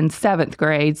started in 7th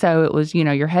grade. So it was,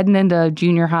 you're heading into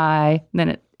junior high.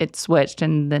 Then it switched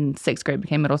and then 6th grade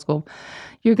became middle school.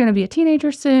 You're going to be a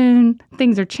teenager soon.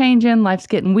 Things are changing. Life's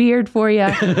getting weird for you.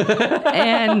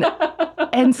 and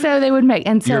so they would make,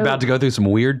 and so you're about to go through some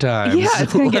weird times. Yeah,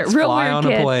 it's going to get real fly weird, on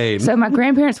kid. a plane. So my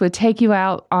grandparents would take you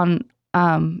out on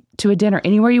to a dinner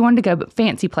anywhere you wanted to go, but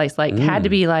fancy place, like had to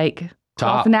be like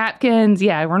Top. cloth napkins.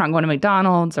 Yeah, we're not going to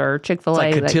McDonald's or Chick-fil-A.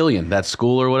 It's like Cotillion, that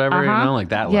school or whatever, like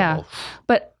that level. Yeah,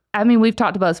 but I mean, we've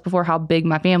talked about this before, how big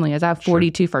my family is. I have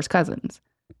 42 first cousins.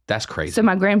 That's crazy. So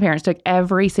my grandparents took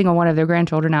every single one of their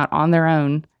grandchildren out on their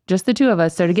own, just the two of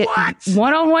us. So to get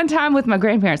one-on-one time with my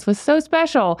grandparents was so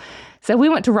special. So we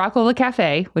went to Rockola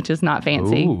Cafe, which is not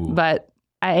fancy, but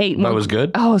I ate. But it was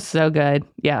good? Oh, so good.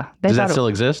 Yeah. Does that still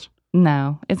exist?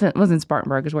 No, it wasn't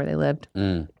Spartanburg is where they lived.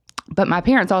 But my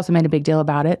parents also made a big deal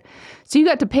about it. So you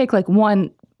got to pick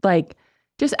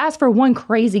just ask for one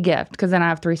crazy gift because then I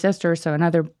have 3 sisters, so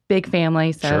another big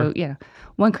family. So,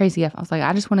 one crazy gift. I was like,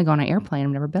 I just want to go on an airplane.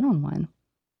 I've never been on one.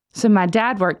 So my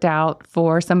dad worked out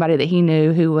for somebody that he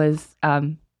knew who was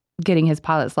getting his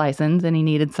pilot's license and he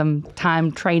needed some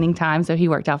training time. So he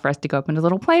worked out for us to go up in a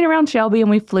little plane around Shelby and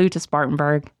we flew to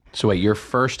Spartanburg. So wait, your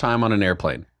first time on an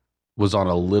airplane was on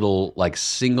a little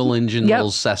single engine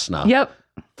little Cessna. Yep.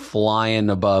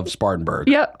 Flying above Spartanburg.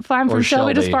 Yep. Flying from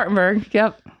Shelby to Spartanburg.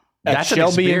 Yep. That's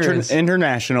Shelby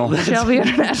International. Shelby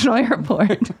International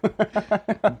Airport.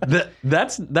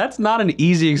 That's not an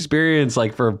easy experience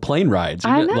for plane rides.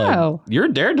 I know. You're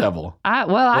a daredevil.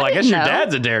 I guess your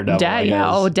dad's a daredevil.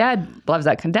 Dad loves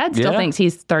that. Dad still thinks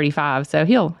he's 35, so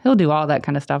he'll do all that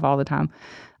kind of stuff all the time.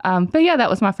 But yeah, that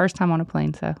was my first time on a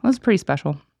plane, so it was pretty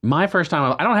special. My first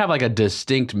time, I don't have a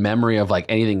distinct memory of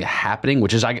anything happening,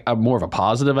 which is more of a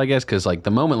positive, I guess, because the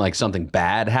moment something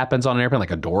bad happens on an airplane,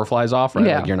 a door flies off, right?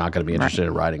 Yeah. You're not going to be interested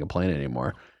in riding a plane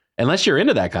anymore, unless you're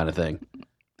into that kind of thing.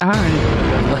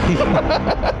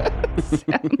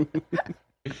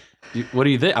 What do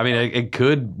you think? I mean, it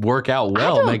could work out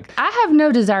well. I have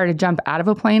no desire to jump out of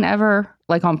a plane ever,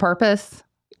 on purpose.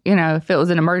 If it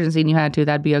was an emergency and you had to,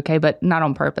 that'd be okay, but not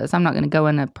on purpose. I'm not going to go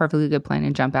in a perfectly good plane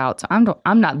and jump out. So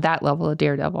I'm not that level of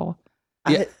daredevil.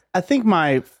 Yeah. I think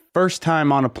my first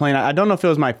time on a plane, I don't know if it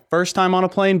was my first time on a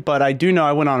plane, but I do know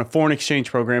I went on a foreign exchange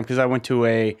program because I went to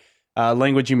a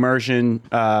language immersion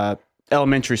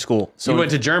elementary school. So you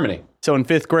went to Germany. So in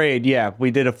 5th grade,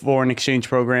 we did a foreign exchange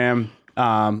program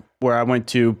where I went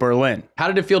to Berlin. How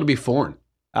did it feel to be foreign?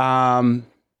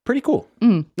 Pretty cool.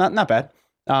 Not bad.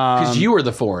 Because you were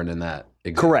the foreign in that.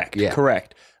 Correct.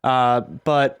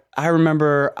 But I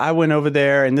remember I went over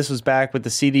there, and this was back with the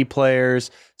CD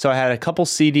players. So I had a couple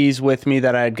CDs with me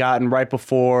that I had gotten right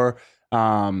before.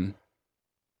 And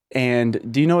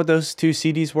do you know what those 2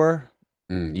 CDs were?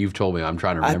 You've told me. I'm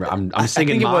trying to remember. I'm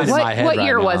singing mine in my head What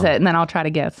year right was now. it? And then I'll try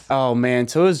to guess. Oh, man.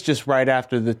 So it was just right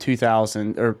after the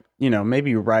 2000, or,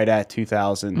 maybe right at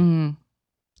 2000.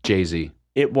 Jay-Z.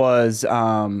 It was...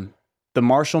 the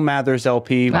Marshall Mathers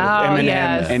LP with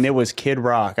Eminem, and it was Kid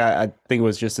Rock. I think it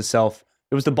was just it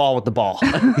was the ball with the ball.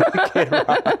 Kid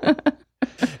Rock.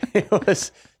 It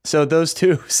was, so those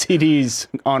 2 CDs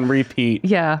on repeat.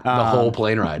 Yeah. The whole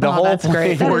plane ride. The whole that's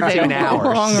plane. great. That is a 14 hours.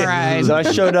 long ride. So I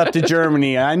showed up to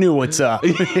Germany. I knew what's up.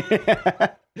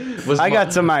 I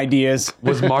got some ideas.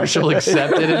 Was Marshall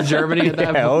accepted in Germany at that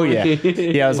point? Oh, yeah.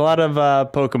 Yeah, it was a lot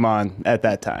of Pokemon at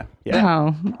that time. Yeah.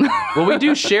 Oh. Well, we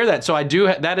do share that. So I do.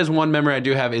 That is one memory I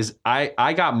do have. Is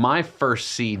I got my first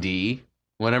CD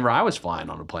whenever I was flying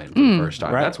on a plane for the first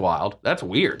time. Right. That's wild. That's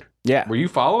weird. Yeah. Were you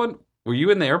following? Were you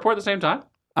in the airport at the same time?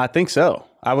 I think so.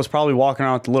 I was probably walking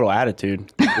around with a little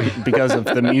attitude because of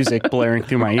the music blaring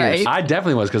through my ears. Right. I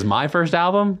definitely was, because my first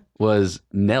album was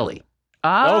Nelly.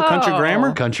 Oh, Country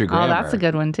Grammar? Country Grammar. Oh, that's a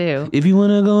good one too. If you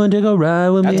want to go and take a ride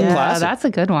with me. That's a Yeah, classic. that's a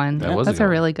good one. That was That's good a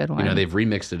one. really good one. You know, they've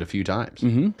remixed it a few times.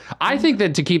 Mm-hmm. I think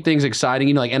that to keep things exciting,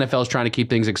 you know, like NFL's trying to keep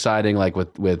things exciting, like with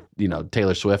you know,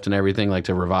 Taylor Swift and everything, like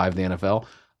to revive the NFL.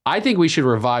 I think we should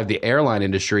revive the airline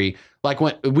industry. Like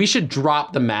when we should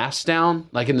drop the masks down,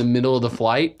 like in the middle of the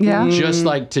flight, Yeah. just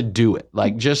like to do it,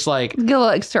 like just like Get a little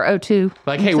extra O2.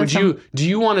 like, hey, do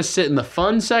you want to sit in the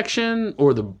fun section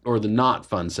or the not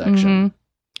fun section?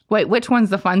 Wait, which one's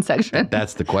the fun section?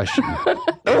 That's the question.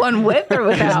 The one with or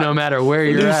Because without? no matter where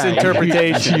you're Loose at,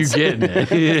 interpretations. you getting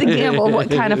it. It's a gamble of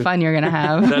what kind of fun you're going to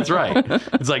have. That's right.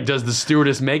 It's like, does the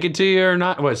stewardess make it to you or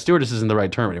not? Well, stewardess isn't the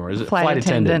right term anymore. Is it Flight attendant?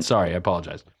 attendant. Sorry, I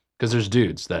apologize. Because there's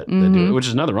dudes that do it, which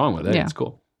is nothing wrong with it. Yeah. It's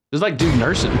cool. There's like dude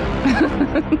nurses.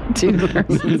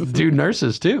 Dude. Dude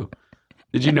nurses too.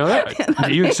 Did you know that?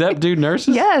 Do you accept dude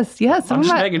nurses? Yes. Some just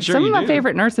of my, making sure some you of my do.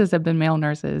 favorite nurses have been male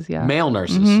nurses. Yeah. Male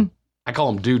nurses. I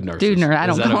call them dude nurses. Dude nurse. I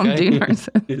Is don't that call them okay? dude nurses.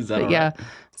 Is that But all yeah. right?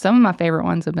 Some of my favorite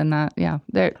ones have been that. Yeah.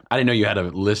 They're, I didn't know you had a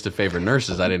list of favorite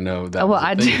nurses. I didn't know that. Oh, well, was a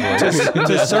I thing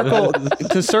do. for you.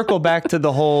 to circle back to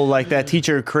the whole, like, that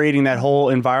teacher creating that whole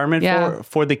environment Yeah.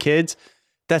 for the kids.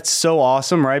 That's so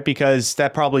awesome, right? Because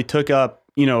that probably took up,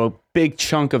 you know, a big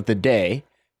chunk of the day,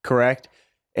 correct?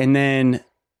 And then,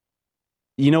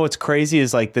 you know what's crazy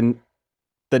is like the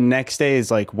next day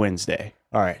is like Wednesday.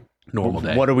 All right. Normal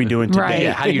day. What are we doing today? Right.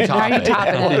 Yeah, how do you top How you it?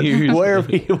 topping it? Where are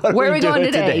we, what where are we going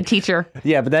doing today, teacher?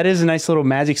 Yeah, but that is a nice little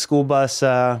magic school bus.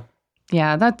 Yeah.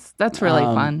 That's really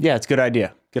fun. Yeah, it's a good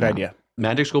idea. Good idea.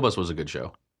 Magic School Bus was a good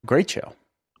show. Great show.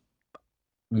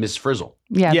 Miss Frizzle.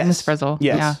 Yeah. Yes. Miss Frizzle.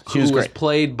 Yes. Yeah. She was who was great.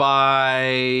 played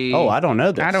by. Oh, I don't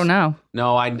know this. I don't know.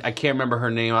 No, I can't remember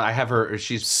her name. I have her.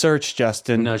 She's Search,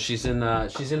 Justin. no, she's in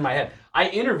my head. I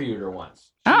interviewed her once.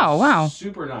 Oh, wow.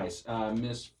 super nice,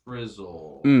 Miss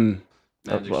Frizzle.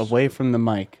 Magic Away from the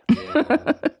mic.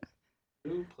 Yeah.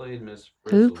 Who played Miss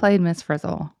Frizzle? Who played Miss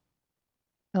Frizzle?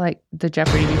 I feel like the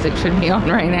Jeopardy music should be on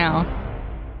right now.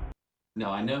 No,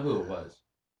 I know who it was.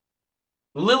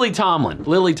 Lily Tomlin.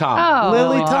 Lily Tomlin. Oh,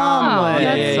 Lily Tomlin. Oh, that's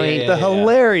Yeah, yeah, sweet. yeah, The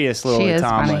hilarious Lily She is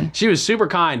Tomlin. funny. She was super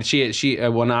kind. She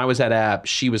when I was at App,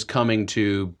 she was coming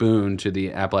to Boone to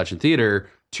the Appalachian Theater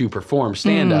to perform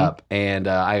stand up, and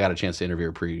I got a chance to interview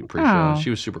her pre-show. Oh. She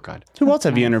was super kind. Who else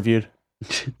have you interviewed?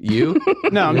 You?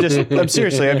 No, I'm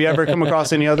seriously. Have you ever come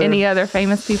across any other? Any other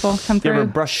famous people come you ever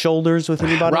through? brush shoulders with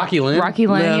anybody? Rocky Lynn. Rocky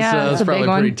Lynn, yeah, that's that's a probably big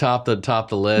one. pretty top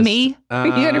the list. Me?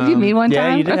 You interviewed me one Yeah,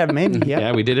 time? you did have maybe. Yeah.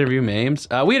 Yeah, we did interview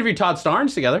Mames. We interviewed Todd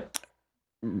Starnes together.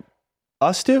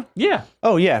 Us two? Yeah.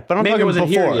 Oh yeah, but I'm Maybe it talking wasn't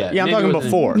before. here yet. Yeah, I'm Maybe it talking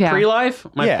wasn't- before. Yeah. Pre-life.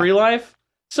 My Yeah. pre-life.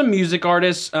 Some music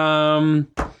artists. I'm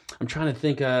trying to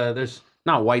think. There's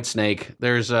not Whitesnake.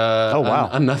 There's Oh, wow.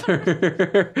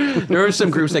 another. There were some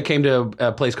groups that came to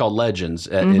a place called Legends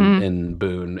in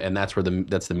Boone, and that's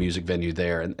the music venue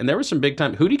there. And there was some big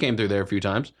time. Hootie came through there a few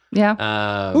times. Yeah.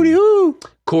 Hooty hoo.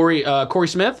 Corey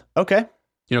Smith. Okay.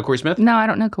 You know Corey Smith? No, I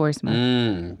don't know Corey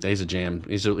Smith. He's a jam.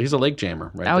 He's a lake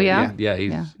jammer, right? Oh, there. yeah?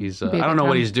 Yeah. He's. Be a I don't good know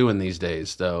what time. he's doing these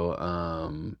days, though.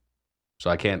 So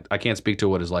I can't speak to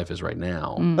what his life is right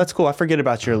now. That's cool. I forget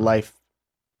about your life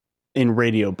in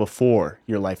radio before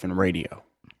your life in radio.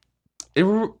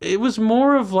 It was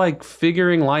more of like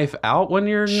figuring life out when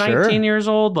you're Sure. 19 years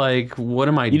old. Like, what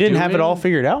am I doing? You didn't have it all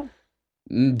figured out?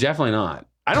 Definitely not.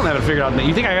 I don't have it figured out.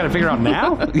 You think I got to figure it out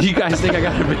now? You guys think I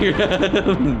got to figure it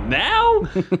out now?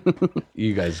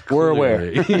 You guys We're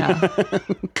aware. clearly-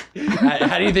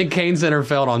 How do you think Kane Center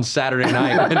felt on Saturday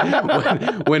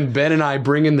night when Ben and I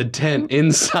bring in the tent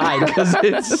inside because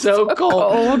it's so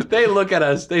cold? They look at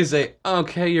us. They say,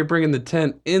 "Okay, you're bringing the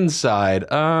tent inside.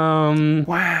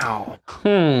 Wow.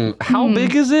 How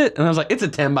big is it?" And I was like, "It's a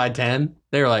 10 by 10."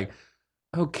 They were like,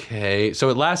 "Okay." So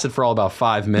it lasted for all about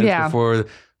 5 minutes Yeah. before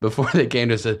they came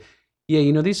to us and said, "Yeah,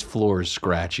 you know these floors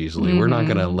scratch easily. We're not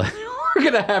gonna let We're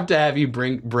gonna have to have you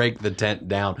break the tent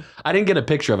down. I didn't get a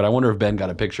picture of it. I wonder if Ben got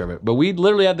a picture of it. But we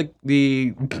literally had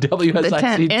the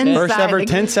WSIC tent. First ever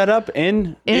tent set up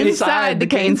inside the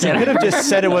Cain Center. You could have just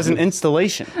said it was an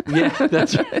installation. Yeah,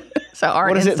 that's right. So our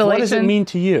what does it mean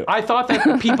to you? I thought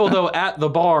that people though at the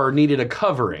bar needed a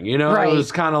covering. You know, Right. it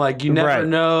was kind of like you never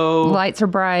know. Lights are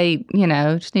bright.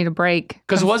 Just need a break.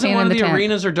 Because wasn't one of the tent.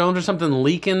 arenas or domes or something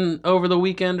leaking over the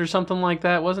weekend or something like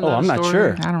that? Wasn't that I'm a not story?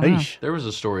 sure. I don't know. There was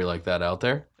a story like that out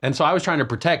there. And so I was trying to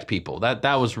protect people. That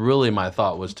was really my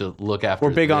thought, was to look after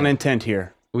We're big them. on intent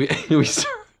here. We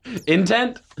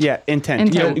intent? Yeah, intent.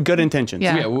 Intent. Good intentions.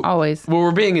 Yeah, always. Well,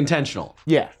 we're being intentional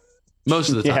Yeah. most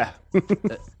of the time. Yeah.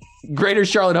 Greater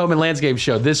Charlotte Home and Landscape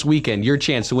Show this weekend. Your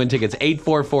chance to win tickets,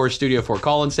 844 Studio 4.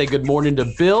 Call and say good morning to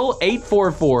Bill,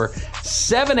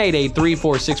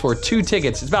 844-788-3464. 2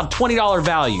 tickets. It's about $20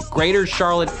 value. Greater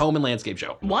Charlotte Home and Landscape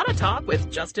Show. Want to talk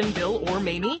with Justin, Bill, or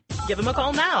Mamie? Give them a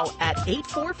call now at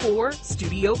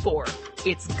 844-STUDIO-4.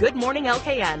 It's Good Morning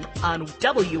LKN on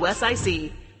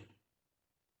WSIC.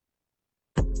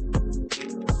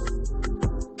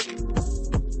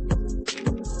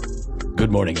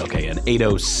 Good morning, okay, and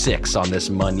 8:06 on this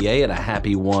Monday, and a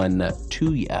happy one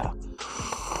to ya.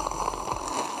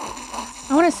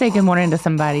 I want to say good morning to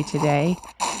somebody today.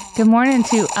 Good morning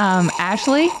to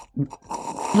Ashley.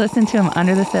 Listen to him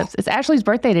under the sips. It's Ashley's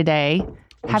birthday today.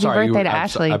 Happy birthday to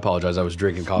Ashley. I apologize. I was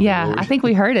drinking coffee. Yeah, I think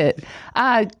we heard it.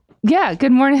 Yeah,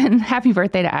 good morning. Happy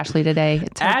birthday to Ashley today.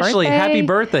 It's her Ashley, birthday. happy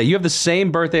birthday. You have the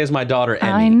same birthday as my daughter,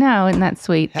 Emmy. I know, isn't that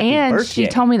sweet? Happy and birthday. she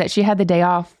told me that she had the day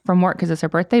off from work because it's her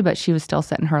birthday, but she was still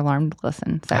setting her alarm to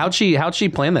listen. So How'd she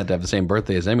plan that to have the same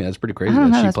birthday as Emmy? That's pretty crazy I don't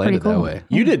that know, she that's planned pretty it that cool. way.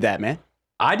 You did that, man.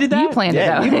 I did that? you planned Yeah, it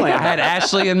out. you planned I had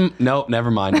Ashley and... Nope,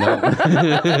 never mind. Nope.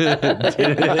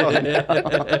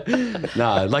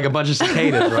 Nah, like a bunch of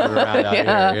cicadas running around out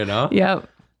here, you know? Yep.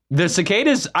 The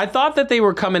cicadas, I thought that they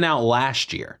were coming out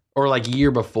last year or like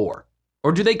year before.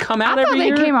 Or do they come out I thought every they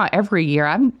year? came out every year.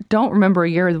 I don't remember a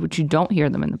year which you don't hear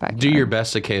them in the backyard. Do your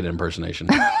best cicada impersonation.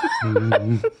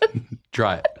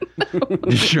 Try it.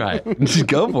 Just try it. Just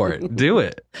go for it. Do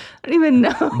it. I don't even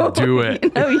know. Do it.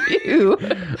 You know you.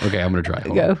 Okay, I'm gonna try.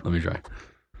 Hold Go. on. Let me try.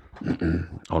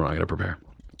 Hold on, I gotta prepare.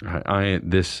 All right,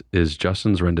 this is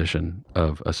Justin's rendition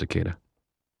of a cicada.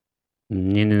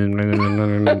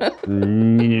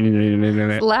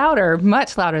 It's louder,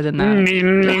 much louder than that.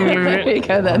 There you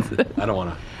go. That's I don't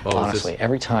want to. Oh, Honestly,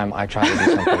 every time I try to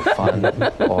do something fun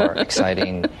or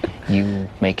exciting, you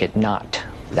make it not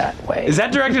that way. is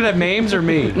that directed at Mames or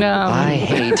me? no. I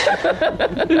hate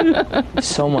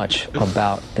so much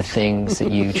about the things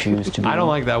that you choose to do. I don't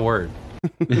like that word.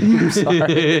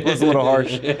 Sorry, it was a little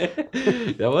harsh.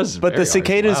 That was. But the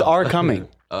cicadas are coming.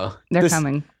 They're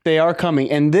coming. They are coming.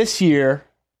 And this year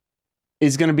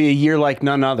is going to be a year like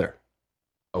none other.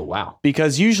 Oh wow.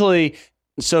 Because usually,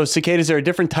 so cicadas, there are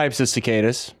different types of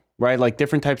cicadas, right? Like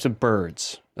different types of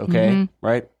birds, okay? Mm-hmm.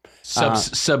 Right?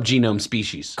 Subgenome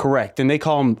species. Correct. And they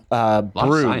call them of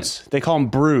broods. science. They call them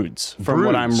broods from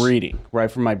what I'm Broods. reading, right?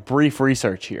 From my brief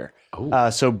research here. Oh.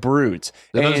 So broods.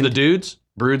 Are those And the dudes?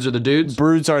 Broods are the dudes?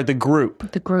 broods are the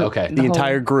group. The group. Okay. The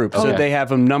entire group. So Okay. they have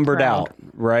them numbered Crowd. out,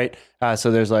 right?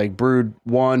 So there's like brood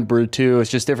 1, brood 2.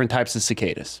 It's just different types of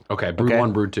cicadas. Okay, brood Okay.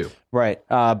 1, brood 2. Right.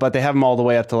 But they have them all the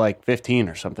way up to like 15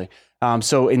 or something.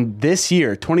 So in this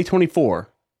year, 2024,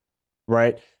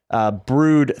 right,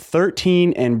 brood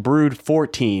 13 and brood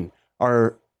 14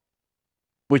 are,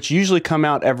 which usually come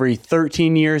out every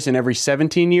 13 years and every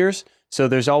 17 years. So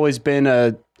there's always been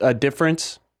a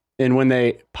difference in when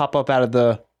they pop up out of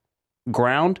the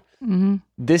ground. Mm-hmm.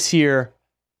 This year,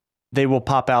 they will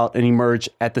pop out and emerge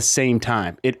at the same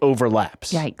time. It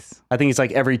overlaps. Yikes. I think it's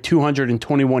like every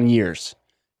 221 years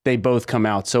they both come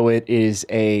out. So it is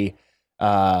a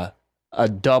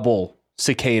double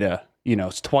cicada. You know,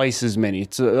 it's twice as many.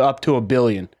 It's up to 1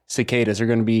 billion cicadas are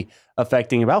going to be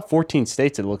affecting about 14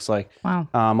 states. It looks like, Wow.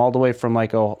 all the way from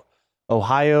like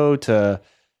Ohio to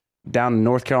down in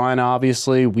North Carolina.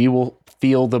 Obviously, we will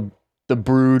feel the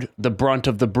brunt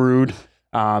of the brood.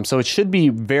 So it should be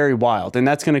very wild. And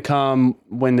that's going to come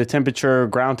when the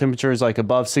ground temperature is like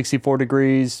above 64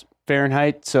 degrees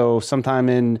Fahrenheit. So sometime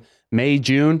in May,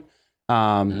 June,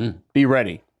 be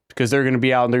ready because they're going to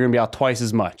be out and they're going to be out twice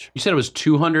as much. You said it was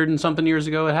 200 and something years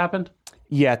ago it happened?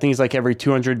 Yeah, I think it's like every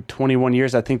 221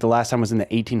 years. I think the last time was in the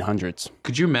 1800s.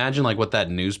 Could you imagine like what that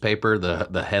newspaper,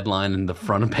 the headline in the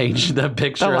front page, the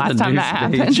picture The of last the time news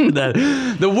that page,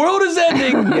 happened. the world is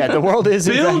ending. Yeah, the world is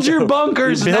Build your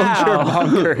bunkers Build now. your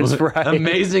bunkers, right?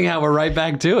 Amazing how we're right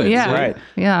back to it. Yeah. See? Right.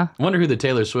 Yeah. I wonder who the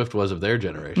Taylor Swift was of their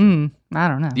generation. I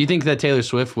don't know. Do you think that Taylor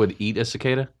Swift would eat a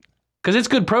cicada? Because it's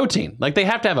good protein. Like they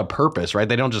have to have a purpose, right?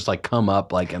 They don't just like come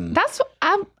up like and. That's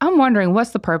I'm wondering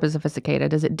what's the purpose of a cicada?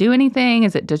 Does it do anything?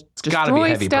 Is it just Got to be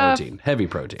heavy stuff protein. Heavy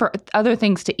protein. for other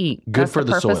things to eat? Good That's for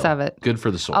the purpose soil. of it. Good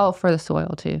for the soil. Oh, for the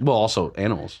soil too. Well, also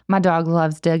animals. My dog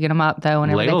loves digging them up though.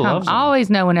 Whenever Layla they come, loves them. I always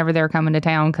know whenever they're coming to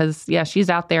town because she's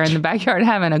out there in the backyard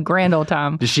having a grand old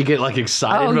time. Does she get like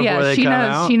excited before they she come knows.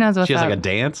 out? She knows what's She has up. like a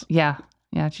dance. Yeah.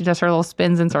 She does her little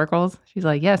spins and circles. She's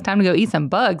like, "Yeah, it's time to go eat some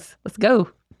bugs. Let's go."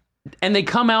 And they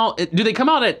come out. Do they come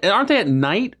out aren't they at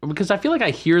night? Because I feel like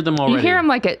I hear them already. You hear them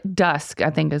like at dusk.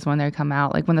 I think is when they come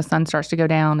out. Like when the sun starts to go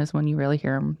down is when you really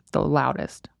hear them the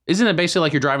loudest. Isn't it basically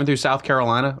like you're driving through South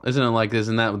Carolina?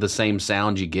 Isn't that the same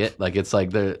sound you get? Like it's like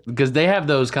because they have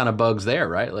those kind of bugs there,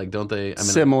 right? Like don't they?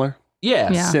 Similar.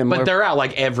 Yeah, Similar. but they're out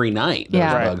like every night. Those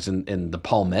Yeah. bugs in the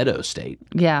Palmetto State.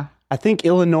 Yeah. I think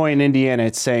Illinois and Indiana,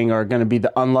 it's saying, are going to be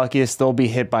the unluckiest. They'll be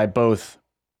hit by both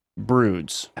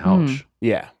broods. Ouch.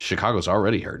 Yeah. Chicago's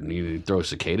already hurting. You throw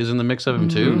cicadas in the mix of them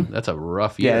too. That's a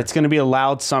rough year. Yeah, it's going to be a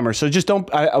loud summer. So just don't.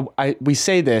 We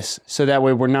say this so that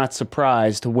way we're not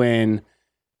surprised when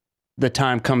the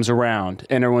time comes around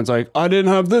and everyone's like, "I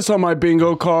didn't have this on my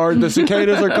bingo card. The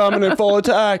cicadas are coming in full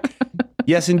attack."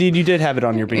 Yes, indeed, you did have it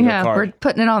on your bingo Yeah, card. we're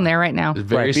putting it on there right now.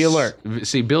 Right, be alert.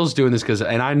 See, Bill's doing this because,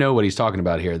 and I know what he's talking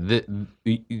about here.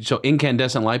 So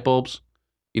incandescent light bulbs,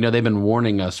 they've been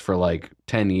warning us for like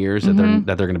 10 years that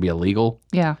they're going to be illegal.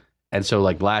 Yeah. And so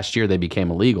like last year they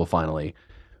became illegal finally.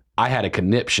 I had a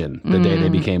conniption the day they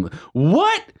became.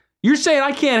 What? You're saying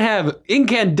I can't have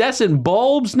incandescent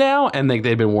bulbs now? And they've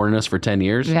been warning us for 10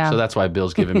 years. Yeah. So that's why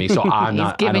Bill's giving me. So I'm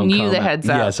not. He's giving you the heads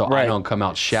up. Yeah, so I don't come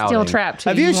out shouting. Still trapped.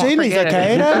 Have you seen these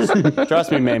cicadas?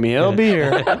 Trust me, Mamie, it'll be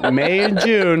here May and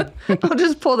June. I'll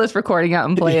just pull this recording out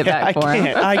and play it back for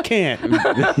him. I can't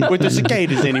with the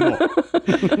cicadas anymore.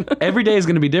 Every day is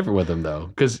going to be different with them though,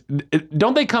 because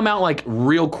don't they come out like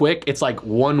real quick? It's like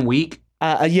 1 week.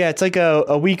 Yeah, it's like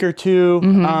a week or two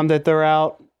that they're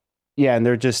out. Yeah, and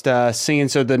they're just singing.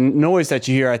 So the noise that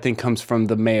you hear, I think, comes from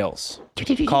the males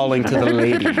calling to the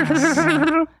ladies.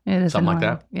 It is Something like annoying.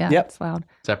 that? Yeah, Yep. it's loud.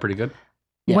 Is that pretty good?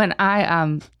 Yeah. When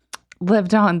I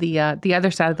lived on the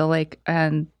other side of the lake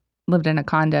and lived in a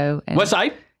condo. And, West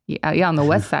side? Yeah, on the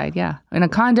west side, yeah. In a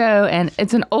condo, and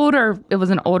it was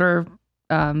an older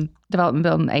development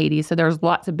built in the 80s, so there was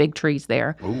lots of big trees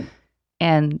there. Ooh.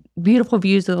 And beautiful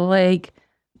views of the lake,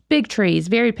 big trees,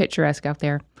 very picturesque out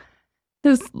there.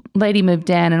 This lady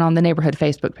moved in, and on the neighborhood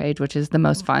Facebook page, which is the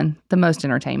most fun, the most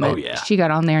entertainment, Oh, yeah. she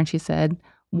got on there and she said,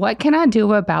 "What can I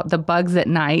do about the bugs at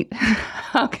night?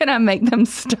 How can I make them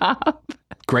stop?"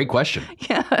 Great question.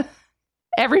 Yeah.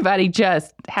 Everybody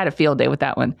just had a field day with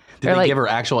that one. Did they give her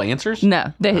actual answers?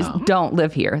 No, they don't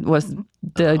live here. Was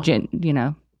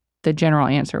the the general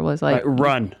answer was like,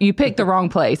 run. You picked the wrong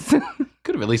place.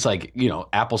 Could have at least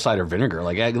apple cider vinegar.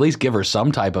 Like at least give her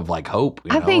some type of like hope.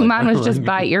 I think mine was just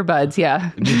buy earbuds.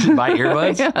 Yeah. Just buy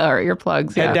earbuds? Yeah, or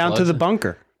earplugs. Head Yeah. down to the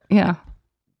bunker. Yeah.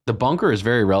 The bunker is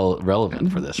very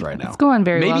relevant for this right now. It's going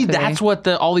very well Maybe today. that's what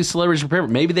all these celebrities prepare.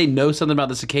 Maybe they know something about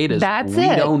the cicadas. That's we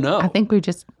it. don't know. I think we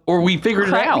just Or we figured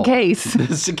it cracked out. the case.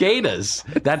 The cicadas.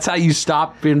 That's how you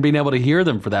stop being able to hear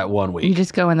them for that 1 week. You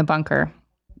just go in the bunker.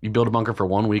 You build a bunker for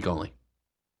 1 week only.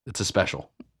 It's a special.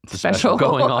 It's a Special.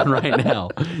 going on right now.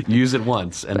 Use it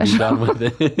once and be done with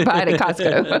it. Buy it at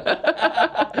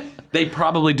Costco. They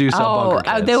probably do sell bunker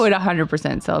kits. They would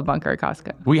 100% sell a bunker at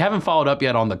Costco. We haven't followed up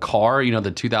yet on the car, the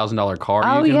 $2,000 car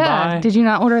Oh, you can yeah. buy. Did you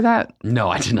not order that? No,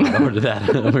 I did not order that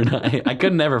overnight. I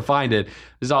could never find it.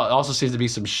 There also seems to be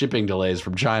some shipping delays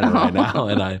from China right now,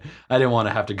 and I didn't want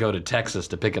to have to go to Texas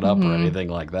to pick it up or anything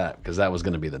like that, because that was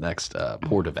going to be the next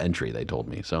port of entry, they told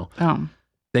me. So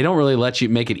they don't really let you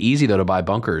make it easy, though, to buy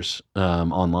bunkers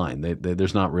online.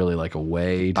 There's not really like a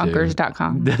way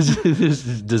Bunkers.com.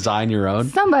 to design your own.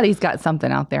 Somebody's got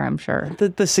something out there, I'm sure.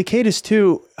 The cicadas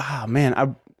too. Oh man,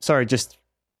 I'm sorry. Just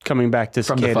coming back to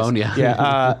From cicadas. the phone, yeah.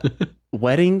 Yeah.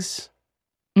 Weddings.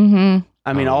 Mm-hmm.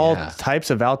 I mean, Oh, all yeah. types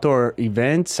of outdoor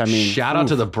events. I mean, Shout out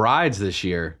to the brides this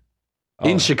year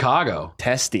in Chicago.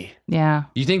 Testy. Yeah.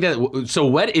 You think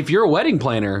that if you're a wedding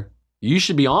planner, you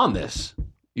should be on this.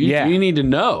 Yeah. You need to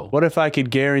know. What if I could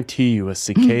guarantee you a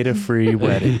cicada-free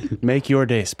wedding? Make your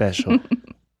day special.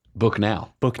 Book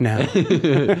now. Book now.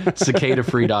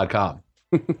 Cicadafree.com.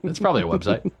 That's probably a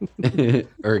website.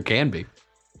 Or it can be.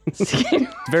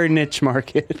 Very niche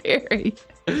market. Very.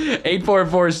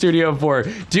 844 Studio 4.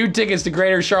 2 tickets to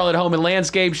Greater Charlotte Home and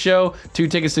Landscape Show. 2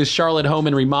 tickets to Charlotte Home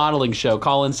and Remodeling Show.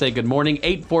 Call and say good morning.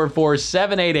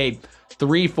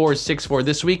 844-788-3464.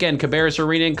 This weekend, Cabarrus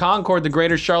Arena in Concord, the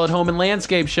Greater Charlotte Home and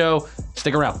Landscape Show.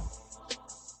 Stick around.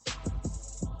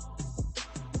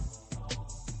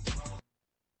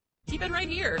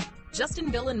 here. Justin,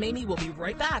 Bill, and Mamie will be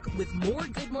right back with more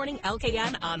Good Morning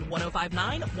LKN on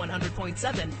 105.9,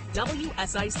 100.7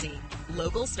 WSIC.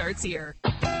 Local starts here.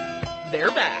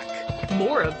 They're back.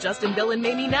 More of Justin, Bill, and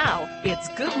Mamie now. It's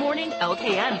Good Morning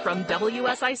LKN from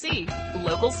WSIC.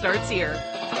 Local starts here.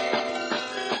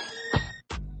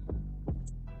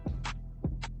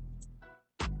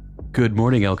 Good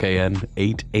morning, LKN.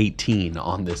 8:18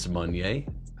 on this Monday.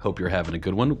 Hope you're having a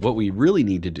good one. What we really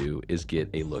need to do is get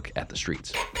a look at the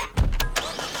streets.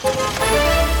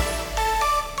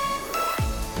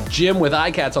 Jim with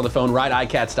iCats on the phone,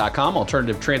 rideicats.com.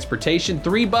 Alternative transportation,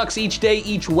 $3 each day,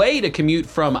 each way to commute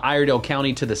from Iredell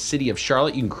County to the city of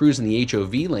Charlotte. You can cruise in the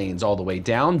HOV lanes all the way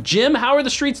down. Jim, how are the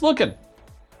streets looking?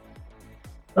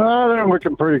 They're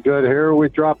looking pretty good here. We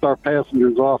dropped our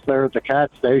passengers off there at the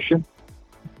CAT station.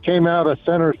 Came out of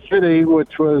Center City,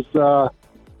 which was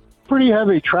pretty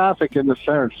heavy traffic in the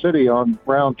Center City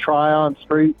around Tryon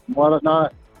Street and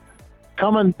whatnot.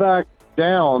 Coming back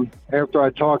down after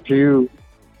I talked to you,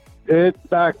 it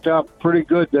backed up pretty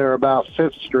good there about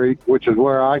 5th Street, which is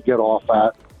where I get off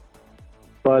at.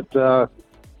 But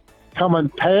coming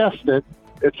past it,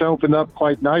 it's opened up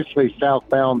quite nicely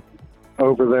southbound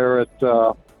over there at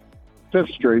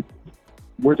 5th Street.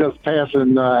 We're just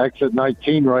passing exit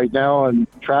 19 right now, and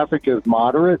traffic is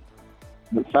moderate.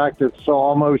 In fact, it's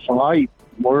almost light.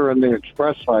 We're in the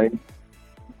express lane.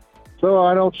 So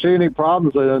I don't see any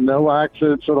problems. No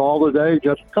accidents at all today.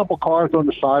 Just a couple cars on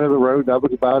the side of the road. That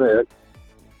was about it.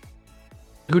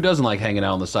 Who doesn't like hanging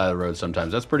out on the side of the road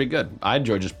sometimes? That's pretty good. I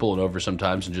enjoy just pulling over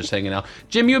sometimes and just hanging out.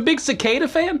 Jim, you a big cicada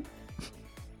fan?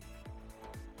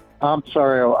 I'm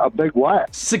sorry, a big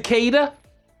what? Cicada?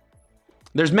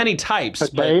 There's many types.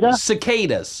 Cicada?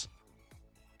 Cicadas.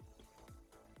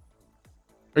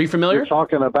 Are you familiar? You're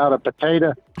talking about a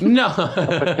potato? No.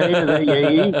 A potato that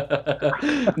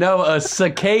you eat? No, a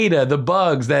cicada, the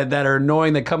bugs that are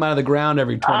annoying that come out of the ground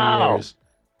every 20 years.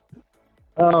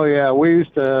 Oh, yeah. We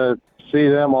used to see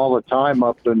them all the time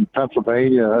up in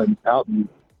Pennsylvania and out in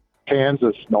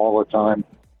Kansas and all the time.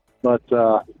 But,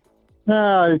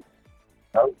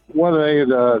 what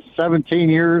are they, 17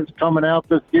 years coming out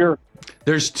this year?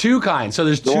 There's two kinds. So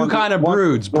there's two kind of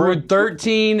broods. Brood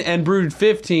 13 and brood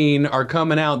 15 are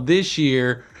coming out this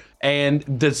year. And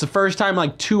that's the first time in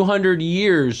like 200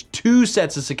 years, 2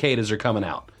 sets of cicadas are coming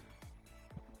out.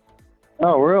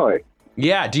 Oh, really?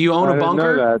 Yeah. Do you own a bunker? I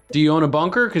didn't know that. Do you own a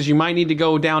bunker? Because you might need to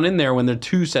go down in there when the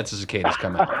 2 sets of cicadas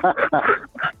come out.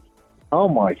 Oh,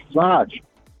 my gosh.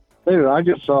 Dude, I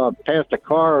just saw past a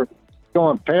car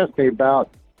going past me about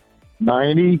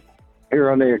 90 here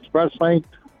on the express lane.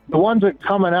 The ones that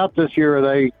coming out this year,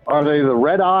 are they the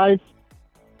red eyes?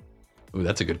 Ooh,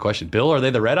 that's a good question. Bill, are they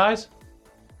the red eyes?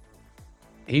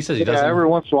 He says he doesn't. Yeah, every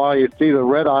once in a while you see the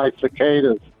red eye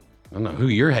cicadas. I don't know who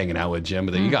you're hanging out with, Jim,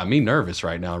 but you got me nervous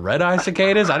right now. Red eye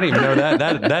cicadas? I didn't even know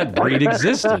that breed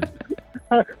existed.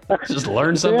 Just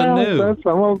learned something new.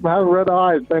 Some of them have red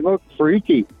eyes. They look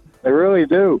freaky. They really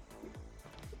do.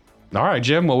 All right,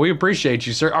 Jim. Well, we appreciate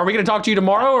you, sir. Are we going to talk to you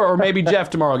tomorrow or maybe Jeff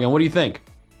tomorrow again? What do you think?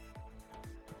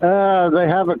 They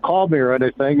haven't called me or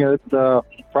anything. It's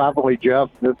probably Jeff.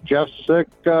 If Jeff's sick,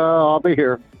 I'll be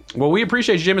here. Well, we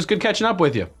appreciate you, Jim. It's good catching up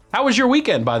with you. How was your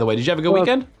weekend, by the way? Did you have a good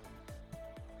weekend?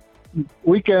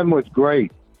 Weekend was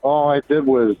great. All I did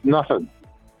was nothing.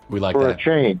 We like for that. a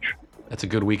change. That's a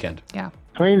good weekend. Yeah.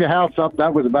 Cleaned the house up.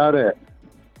 That was about it.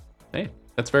 Hey,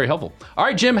 that's very helpful. All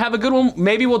right, Jim, have a good one.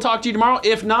 Maybe we'll talk to you tomorrow.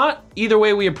 If not, either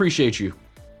way, we appreciate you.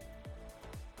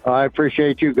 I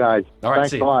appreciate you guys. All right,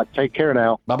 thanks a lot. Take care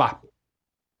now. Bye-bye.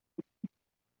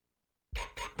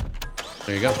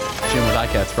 There you go. Jim with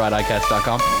iCats,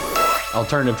 rideicats.com.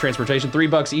 Alternative transportation,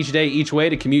 $3 each day, each way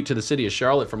to commute to the city of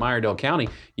Charlotte from Iredell County.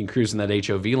 You can cruise in that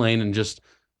HOV lane and just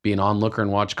be an onlooker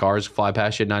and watch cars fly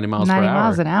past you at 90 miles per hour. 90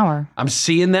 miles an hour. I'm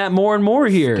seeing that more and more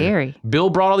here. Scary. Bill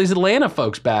brought all these Atlanta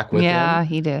folks back with him. Yeah,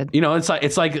 he did. You know, it's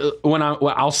like when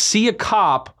I'll see a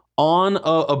cop on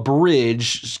a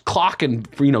bridge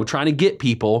clocking, trying to get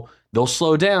people, they'll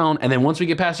slow down, and then once we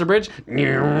get past the bridge,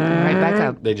 right back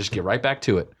up. They just get right back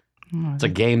to it. It's a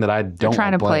game that I don't They're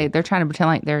trying to play. They're trying to pretend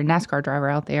like they're a NASCAR driver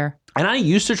out there. And I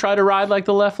used to try to ride like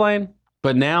the left lane,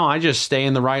 but now I just stay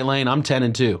in the right lane. I'm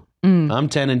 10-2. I'm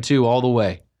 10-2 all the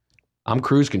way. I'm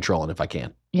cruise controlling if I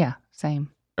can. Yeah, same.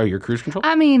 Oh, you're cruise control?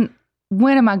 I mean,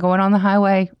 when am I going on the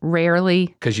highway? Rarely.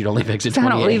 Because you don't leave exit 28. I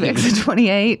don't leave exit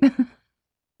 28.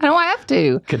 I don't have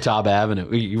to. Catawba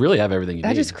Avenue. You really have everything you need.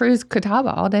 I just cruise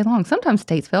Catawba all day long. Sometimes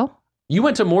Statesville. You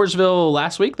went to Mooresville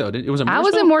last week, though. It was in Mooresville? I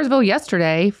was in Mooresville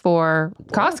yesterday for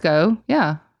Costco.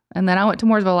 Yeah. And then I went to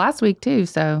Mooresville last week, too.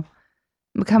 So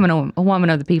becoming a woman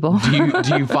of the people.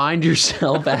 Do you find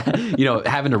yourself,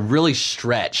 having to really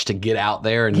stretch to get out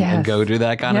there and go do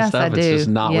that kind of stuff? It's just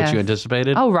not what you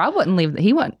anticipated. Oh, Rob wouldn't leave.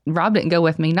 Rob didn't go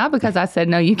with me, not because I said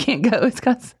no, you can't go. It's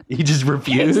because he just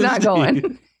refused. He's not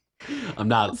going.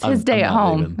 It's his day at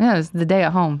home. Leaving. Yeah, it's the day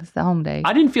at home. It's the home day.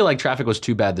 I didn't feel like traffic was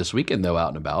too bad this weekend though, out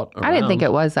and about. I didn't think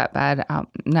it was that bad.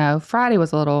 No, Friday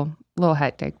was a little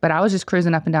hectic, but I was just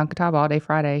cruising up and down Catawba all day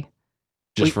Friday.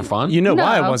 Just for fun? You know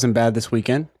why it wasn't bad this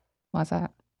weekend? Why's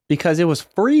that? Because it was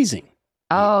freezing.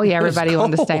 Oh yeah, everybody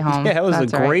wanted to stay home. Yeah, it was a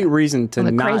great reason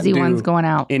to not crazy do ones going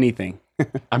out. anything.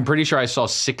 I'm pretty sure I saw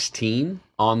 16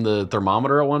 on the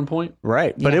thermometer at one point.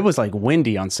 Right, but it was like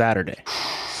windy on Saturday.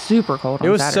 Super cold on Saturday.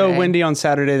 It was so windy on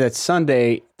Saturday that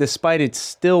Sunday, despite it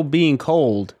still being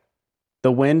cold,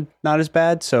 the wind not as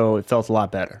bad, so it felt a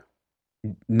lot better.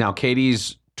 Now,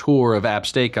 Katie's tour of App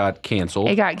State got canceled.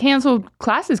 It got canceled.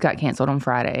 Classes got canceled on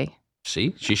Friday.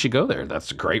 See, she should go there.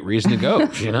 That's a great reason to go.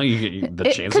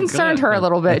 It concerned her a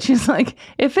little bit. She's like,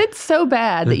 if it's so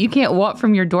bad that you can't walk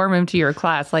from your dorm room to your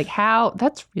class, like how?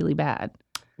 That's really bad.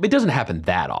 It doesn't happen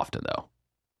that often, though.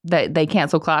 That they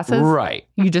cancel classes, right?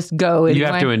 You just go. Anyway. You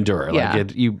have to endure. Yeah.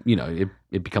 Like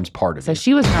it becomes part of so you. So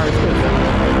she was nervous.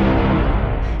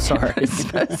 Sorry. It's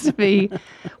supposed to be.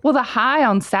 Well, the high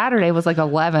on Saturday was like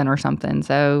 11 or something.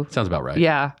 So sounds about right.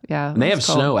 Yeah. And they have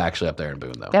snow actually up there in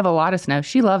Boone, though. They have a lot of snow.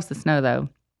 She loves the snow, though.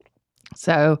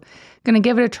 So, gonna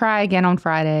give it a try again on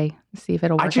Friday. See if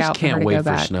it'll work out. I just can't wait for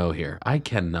back. snow here. I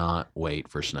cannot wait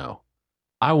for snow.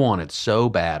 I want it so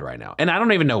bad right now, and I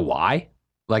don't even know why.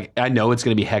 Like, I know it's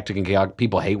going to be hectic and chaotic.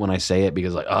 People hate when I say it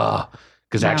because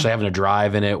because actually having to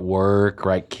drive in it, work,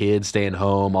 right? Kids staying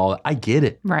home, all that. I get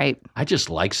it. Right. I just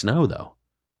like snow, though.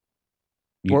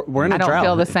 We're in a drought. I don't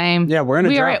feel the same. Yeah, we're in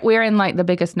a drought. We're in like the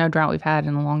biggest snow drought we've had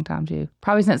in a long time, too.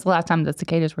 Probably since the last time the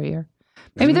cicadas were here.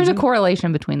 Maybe there's a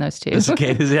correlation between those two. The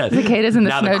cicadas, yeah. Cicadas and the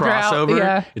now snow the crossover, drought.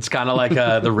 Yeah. It's kind of like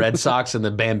the Red Sox and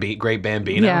the Great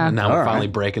Bambino. Yeah. And now we're finally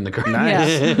breaking the curse.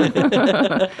 Nice.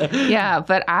 Yeah,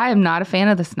 but I am not a fan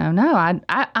of the snow. No, I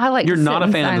like. You're to not sit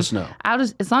a fan inside. of the snow. I'll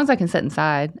just as long as I can sit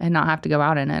inside and not have to go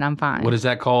out in it, I'm fine. What is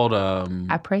that called?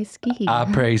 Après ski.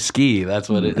 Après ski. That's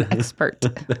what it is. Expert.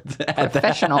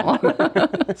 Professional.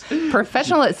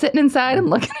 Professional at sitting inside and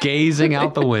looking. Gazing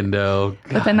out the window.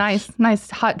 With a nice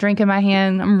hot drink in my hand.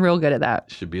 I'm real good at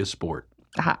that. Should be a sport.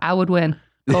 I would win.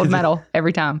 Gold medal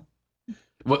every time.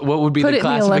 What would be the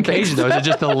classification, though? Is it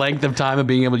just the length of time of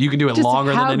being able? You can do it just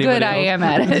longer than anybody else? How good I am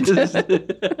at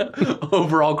it.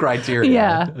 Overall criteria.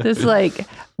 Yeah, just like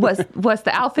what's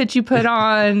the outfit you put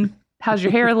on? How's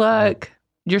your hair look?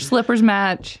 Your slippers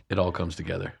match? It all comes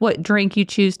together. What drink you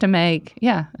choose to make?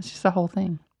 Yeah, it's just the whole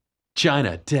thing.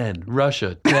 China 10,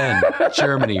 Russia 10,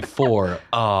 Germany 4.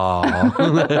 Oh,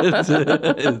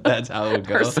 that's how it would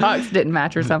go. Her socks didn't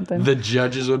match or something. The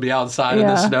judges would be outside in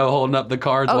the snow holding up the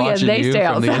cards, watching they you stay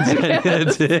from outside. the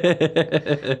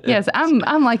inside. Yes,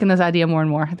 I'm liking this idea more and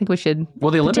more. I think we should.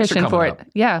 Well, the Olympics are coming for up. it.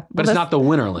 Yeah, but it's not the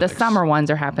Winter Olympics. The summer ones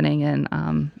are happening in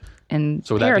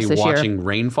so would Paris that be this watching year.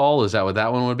 rainfall? Is that what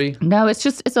that one would be? No, it's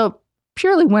a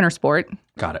purely winter sport.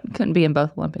 Got it. Couldn't be in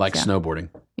both Olympics. Like snowboarding.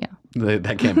 Yeah.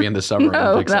 That can't be in the Summer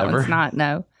no, Olympics that ever. one's not.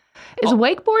 No. Is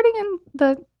wakeboarding in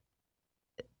the?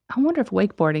 I wonder if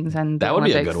wakeboarding's in the That would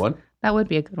Olympics. be a good one. That would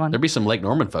be a good one. There'd be some Lake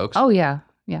Norman folks. Oh yeah.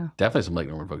 Definitely some Lake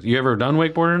Norman folks. You ever done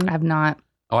wakeboarding? I've not.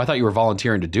 Oh, I thought you were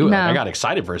volunteering to do it. No. Like, I got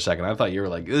excited for a second. I thought you were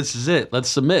like, "This is it. Let's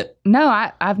submit." No,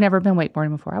 I've never been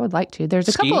wakeboarding before. I would like to. There's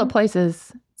a couple of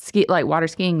places like water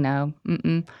skiing. No,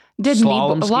 did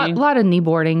Slalom a skiing? lot of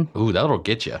kneeboarding. Ooh, that'll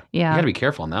get you. Yeah, you got to be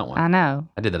careful on that one. I know.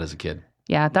 I did that as a kid.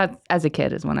 Yeah, that as a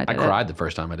kid is when I did it. I cried the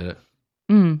first time I did it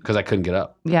Mm. because I couldn't get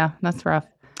up. Yeah, that's rough.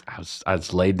 I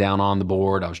was laid down on the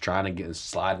board. I was trying to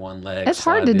slide one leg. It's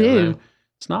hard slide to the do. other.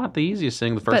 It's not the easiest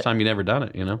thing the first time you've never done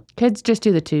it. You know, Kids just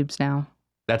do the tubes now.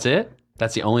 that's it.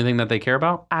 That's the only thing that they care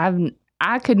about.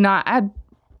 I'd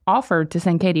offered to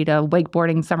send Katie to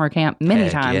wakeboarding summer camp many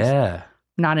Heck times. Yeah.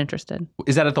 Not interested.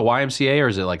 Is that at the YMCA or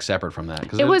is it like separate from that?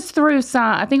 'Cause It was through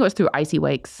I think it was through Icy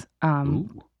Wakes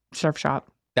surf shop.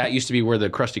 that used to be where the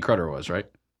Krusty Crutter was, right?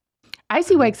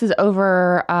 Icy Wakes is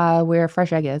over where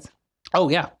Fresh Egg is. Oh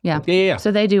yeah. Yeah.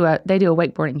 So they do a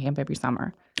wakeboarding camp every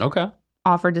summer. Okay.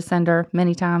 Offered to send her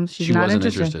many times. She's She not wasn't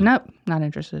interested. interested. Nope, not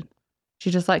interested. She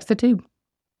just likes the tube.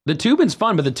 The tubing's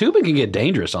fun, but the tubing can get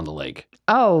dangerous on the lake.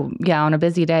 Oh, yeah, on a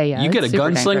busy day, yeah. You get a it's super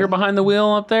gunslinger dangerous. behind the wheel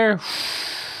up there.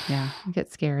 Yeah, it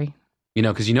gets scary. You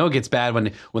know, because you know it gets bad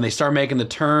when they start making the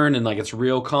turn and like it's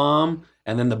real calm,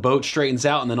 and then the boat straightens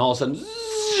out, and then all of a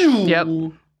sudden, Yep.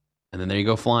 and then there you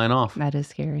go flying off. That is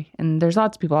scary. And there's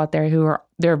lots of people out there who are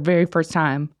their very first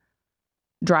time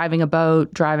driving a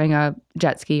boat, driving a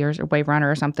jet ski or wave runner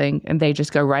or something, and they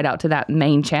just go right out to that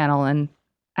main channel and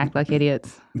act like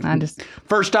idiots. I just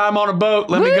First time on a boat,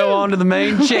 let me go on to the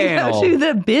main channel. Go to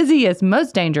the busiest,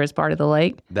 most dangerous part of the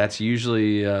lake. That's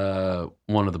usually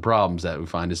one of the problems that we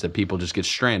find is that people just get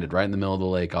stranded right in the middle of the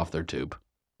lake off their tube.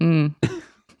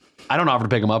 I don't offer to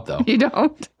pick them up, though. You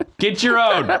don't? Get your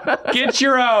own. Get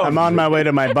your own. I'm on my way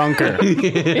to my bunker.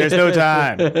 There's no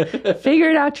time. Figure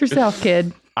it out yourself,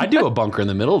 kid. I'd do a bunker in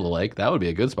the middle of the lake. That would be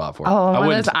a good spot for it. Oh, one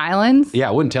of those islands? Yeah,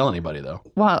 I wouldn't tell anybody, though.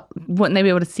 Well, wouldn't they be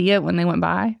able to see it when they went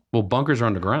by? Well, bunkers are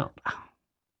underground.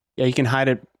 Yeah, you can hide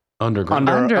it Underground.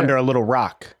 under a little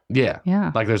rock. Yeah.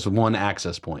 Yeah. Like there's one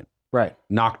access point. Right.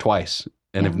 Knock twice.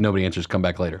 And if nobody answers, come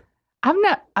back later.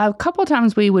 A couple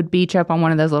times we would beach up on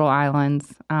one of those little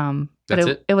islands. But That's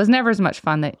it? It was never as much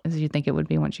fun as you think it would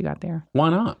be once you got there. Why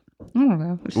not? I don't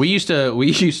know. We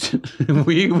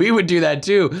would do that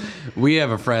too. We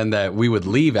have a friend that we would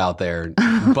leave out there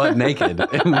butt naked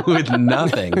with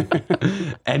nothing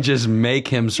and just make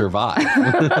him survive.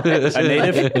 A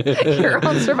native? You're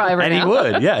on Survivor And now. he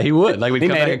would. Yeah, he would. Like we'd come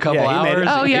back a couple hours.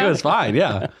 Oh, yeah. It was fine.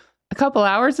 Yeah. A couple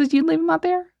hours did you leave him out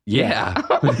there? Yeah.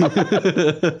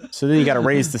 So then you got to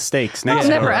raise the stakes. I'll Next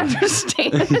never go.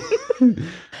 understand.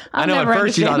 I know at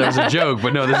first you thought it was a joke,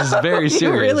 but no, this is very You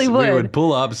serious. really would. We would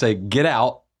pull up, say, get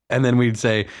out. And then we'd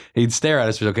say, he'd stare at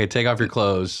us. We'd okay, take off your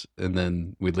clothes. And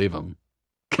then we'd leave him.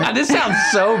 God, this sounds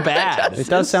so bad. It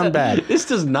does sound bad. This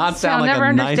does not sound I'll like never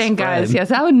a nice understand, friend. guys.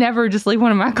 Yes, I would never just leave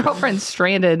one of my girlfriends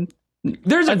stranded.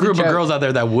 There's a As a group of joke. girls out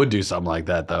there that would do something like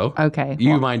that, though. Okay.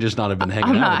 You well, might just not have been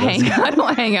hanging I'm out not with us. I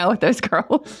don't hang out with those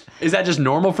girls. Is that just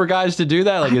normal for guys to do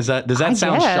that? Like, does that I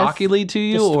sound guess. shockingly to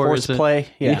you, Just or is it? horseplay.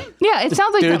 Yeah. Yeah, it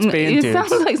sounds like dudes something. being It dudes.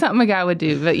 sounds like something a guy would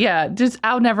do. But yeah, just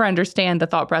I'll never understand the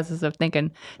thought process of thinking.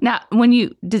 Now, when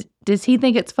you does he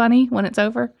think it's funny when it's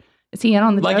over? Is he in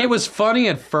on the Like joke? it was funny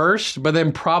at first, but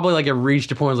then probably like it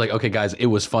reached a point where it's like, okay, guys, it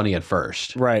was funny at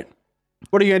first. Right.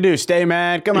 What are you going to do? Stay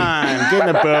mad? Come on. Get in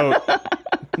the boat.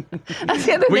 That's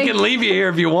the other We thing. can leave you here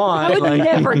if you want. I would Like-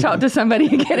 never talk to somebody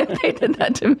again if they did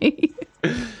that to me.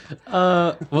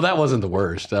 Well, that wasn't the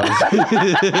worst. That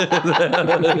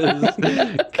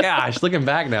was, gosh, looking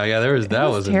back now, yeah, that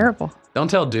was Terrible. Don't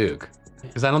tell Duke,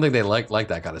 because I don't think they like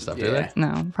that kind of stuff, do they?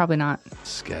 No, probably not.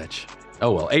 Sketch. Oh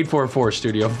well, 844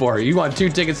 Studio 4. You want 2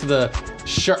 tickets to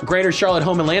the Greater Charlotte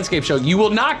Home and Landscape Show? You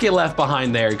will not get left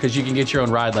behind there because you can get your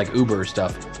own ride like Uber or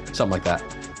stuff, something like that.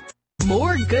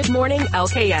 More Good Morning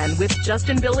LKN with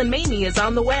Justin, Bill, and Mamie is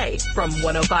on the way from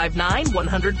 105.9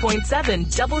 100.7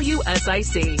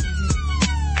 WSIC.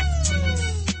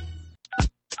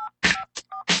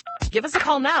 Give us a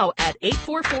call now at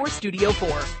 844 Studio 4.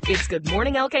 It's Good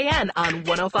Morning LKN on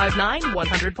 105.9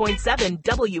 100.7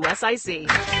 WSIC.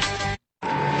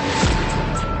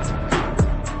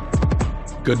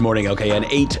 Good morning, LKN.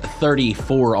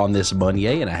 8:34 on this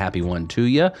Monday, and a happy one to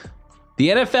you. The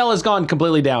NFL has gone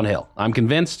completely downhill. I'm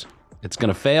convinced it's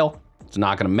going to fail. It's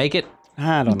not going to make it.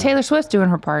 I don't know. Taylor Swift's doing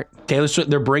her part. Taylor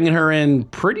Swift, they're bringing her in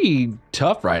pretty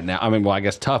tough right now. I mean, well, I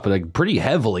guess tough, but like pretty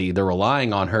heavily. They're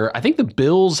relying on her. I think the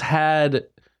Bills had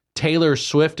Taylor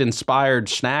Swift inspired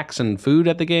snacks and food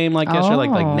at the game like yesterday,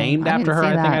 like named I after didn't her. see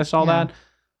I think that. I saw Yeah. that.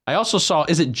 I also saw,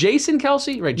 is it Jason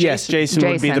Kelsey? Right? Yes, Jason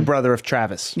would be the Jason. brother of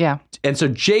Travis. Yeah. And so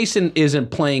Jason isn't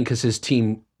playing because his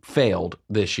team failed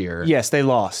this year. Yes, they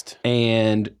lost.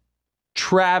 And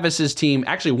Travis's team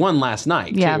actually won last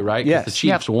night Yeah. too, right? 'Cause Yes. the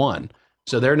Chiefs won.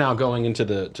 So they're now going into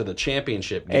the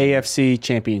championship game. AFC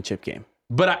championship game.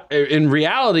 But in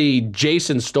reality,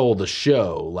 Jason stole the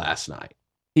show last night.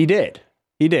 He did.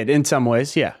 He did in some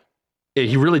ways, yeah.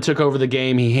 He really took over the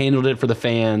game. He handled it for the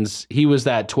fans. He was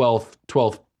that 12th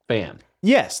fan.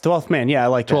 Yes, 12th man. Yeah, I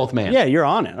like that. 12th man. Yeah, you're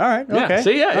on it. All right. Yeah, Okay.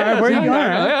 see, yeah, All right, where are you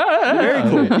going?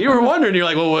 Very cool. You were wondering. You're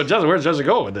like, well, Justin, where's Justin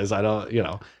going with this? I don't,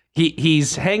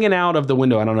 He's hanging out of the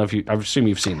window. I don't know if I assume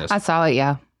you've seen this. I saw it,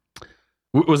 yeah.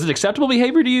 Was it acceptable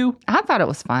behavior to you? I thought it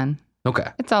was fun. Okay.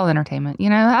 It's all entertainment.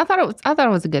 I thought it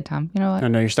was a good time. You know what? I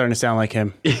know you're starting to sound like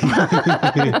him.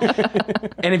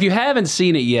 And if you haven't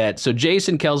seen it yet, so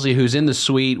Jason Kelsey, who's in the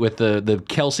suite with the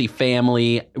Kelsey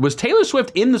family, was Taylor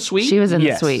Swift in the suite? She was in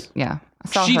Yes. the suite. Yeah. I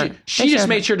saw She, her. she They just showed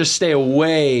made her. sure to stay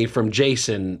away from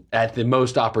Jason at the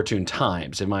most opportune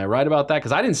times. Am I right about that?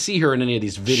 Because I didn't see her in any of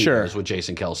these videos Sure. with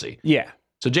Jason Kelsey. Yeah.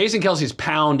 So Jason Kelsey's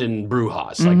pounding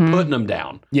Brujas, like putting them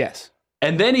down. Yes.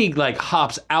 And then he like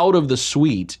hops out of the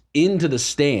suite into the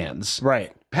stands,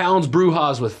 Right. pounds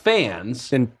Brujas with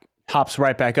fans. Then hops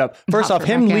right back up. First Hops off, right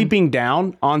him back in. leaping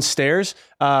down on stairs.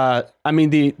 I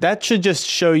mean, that should just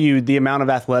show you the amount of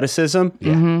athleticism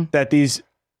that these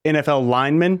NFL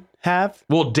linemen have.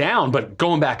 Well, down, but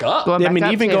going back up. Going back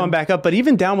up, even too. going back up, but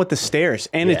even down with the stairs,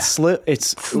 and it's slick. It's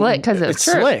slick because it's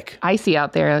slick. Icy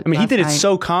out there. I mean, he did it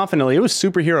so confidently. It was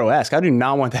superhero-esque. I do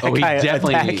not want that guy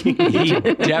attacking. He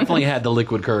definitely had the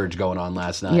liquid courage going on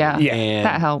last night. Yeah, and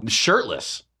that helped.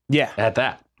 Shirtless. Yeah, at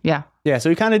that. Yeah, yeah. So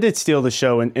he kind of did steal the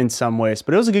show in some ways,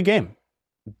 but it was a good game.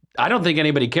 I don't think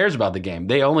anybody cares about the game.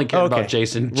 They only care about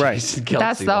Jason Kelce.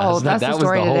 That's the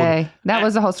story today. That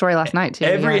was the whole story last night too.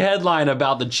 Every headline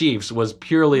about the Chiefs was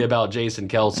purely about Jason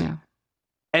Kelce. Yeah.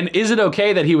 And is it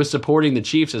okay that he was supporting the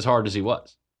Chiefs as hard as he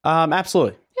was?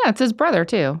 Absolutely. Yeah, it's his brother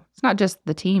too. It's not just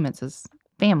the team; it's his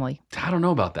family. I don't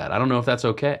know about that. I don't know if that's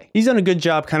okay. He's done a good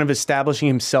job, kind of establishing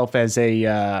himself as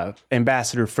a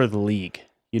ambassador for the league.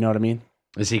 You know what I mean?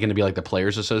 Is he going to be like the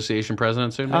Players Association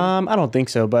president soon? I don't think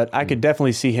so, but I could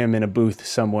definitely see him in a booth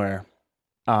somewhere.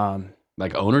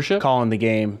 Like ownership? Calling the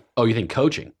game. Oh, you think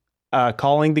coaching?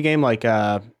 Calling the game like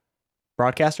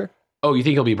broadcaster. Oh, you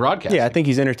think he'll be broadcasting? Yeah, I think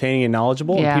he's entertaining and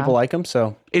knowledgeable, and people like him.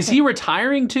 So, is he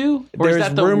retiring too? Or is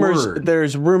that the rumors. word?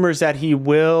 There's rumors that he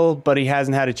will, but he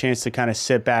hasn't had a chance to kind of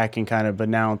sit back and kind of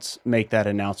make that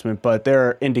announcement. But there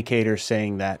are indicators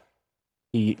saying that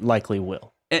he likely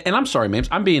will. And I'm sorry, Mames,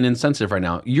 I'm being insensitive right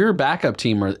now. Your backup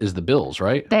team is the Bills,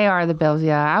 right? They are the Bills,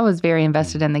 yeah. I was very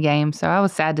invested in the game, so I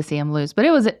was sad to see him lose. But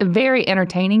it was a very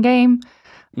entertaining game.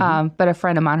 But a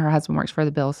friend of mine, her husband works for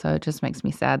the Bills, so it just makes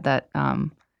me sad that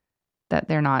that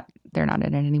they're not in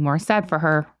it anymore. Sad for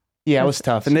her. Yeah, it was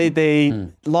tough. And they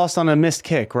lost on a missed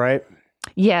kick, right?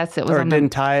 Yes, it was. Or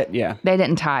didn't tie it, yeah. They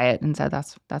didn't tie it, and so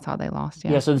that's how they lost,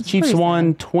 yeah. Yeah, so the Chiefs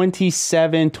won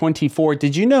 27-24.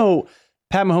 Did you know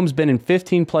Pat Mahomes been in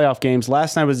 15 playoff games?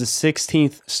 Last night was the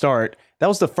 16th start. That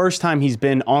was the first time he's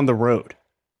been on the road.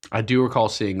 I do recall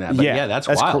seeing that. But yeah, that's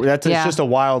wild. It's just a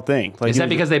wild thing. Is that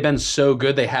because they've been so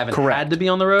good they haven't had to be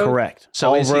on the road? Correct.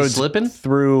 So is he slipping?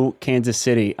 Through Kansas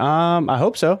City. I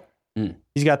hope so.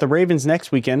 He's got the Ravens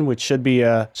next weekend, which should be...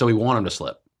 so we want him to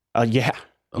slip? Yeah.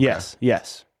 Okay.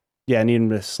 Yes. Yeah, I need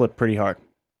him to slip pretty hard.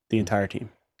 The entire team.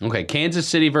 Okay, Kansas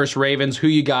City versus Ravens. Who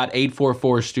you got?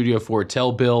 844 Studio 4.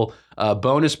 Tell Bill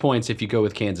bonus points if you go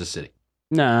with Kansas City.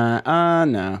 No.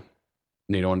 No,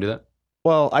 you don't want to do that?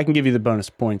 Well, I can give you the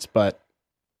bonus points, but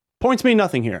points mean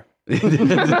nothing here.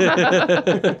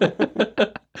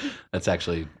 That's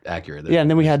actually accurate. Yeah, and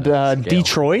then we had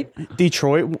Detroit.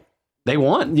 They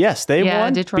won. Yes, they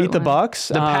won. Detroit beat the won. Bucks.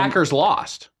 The Packers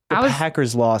lost.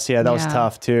 Packers lost. Yeah, that was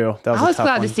tough too. That was I was a tough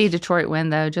glad one. to see Detroit win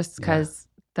though, just because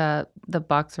the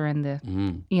Bucks are in the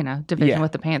division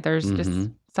with the Panthers.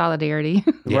 Just solidarity.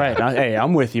 Right. Hey,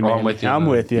 I'm with you, man. I'm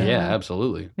with you. Yeah,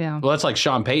 absolutely. Yeah. Well, that's like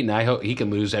Sean Payton. I hope he can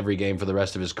lose every game for the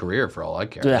rest of his career for all I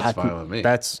care. Yeah, that's fine with me.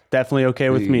 That's definitely okay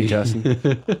with me,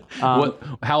 Justin.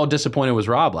 How disappointed was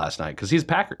Rob last night? Because he's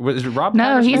Packers. Was Rob? No,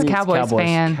 Packers he's fan? Cowboys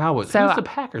fan. Cowboys. So Who's the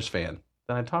Packers fan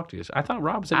that I talked to? I thought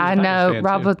Rob said he was I a Packers know fan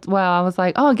Rob too. was. Well, I was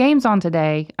like, "Oh, game's on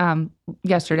today."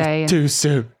 Yesterday. And Too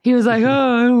soon. he was like, "Oh,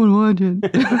 I don't want to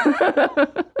watch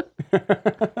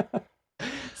it."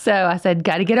 So I said,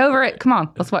 "Got to get over it. Come on,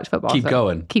 let's watch football." Keep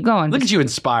going. Keep going. Look at you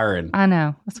inspiring. I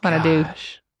know. That's what I do.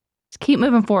 Just keep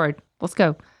moving forward. Let's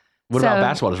go. What about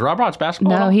basketball? Does Rob watch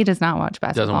basketball? No, he does not watch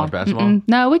basketball. Doesn't watch basketball?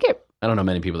 No, we get I don't know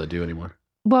many people that do anymore.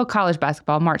 well college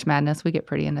basketball, March Madness. We get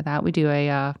pretty into that. We do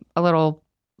a little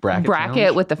Bracket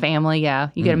bracket with the family. Yeah,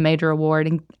 you get a major award,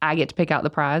 and I get to pick out the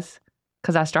prize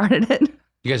because I started it.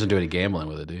 You guys don't do any gambling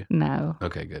with it, do you? No.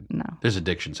 Okay, good. No. There's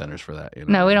addiction centers for that. You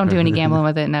know? No, we don't do any gambling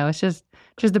with it. No, it's just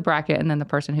the bracket, and then the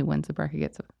person who wins the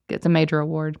bracket gets a major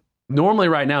award. Normally,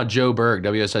 right now, Joe Berg,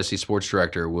 WSIC sports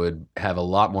director, would have a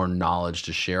lot more knowledge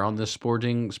to share on this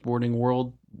sporting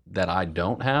world that I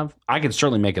don't have. I can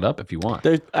certainly make it up if you want.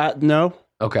 No. Okay. No.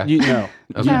 Okay. You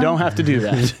don't have to do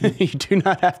that. You do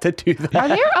not have to do that. Are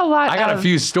there a lot? I got a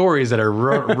few stories that are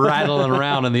rattling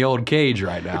around in the old cage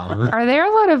right now. Are there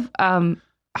a lot of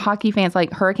hockey fans,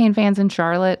 like Hurricane fans in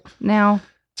Charlotte now?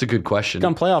 It's a good question.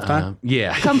 Come playoff time.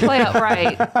 Yeah. Come playoff,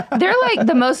 right? They're like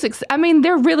the most. I mean,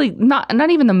 they're really not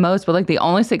even the most, but like the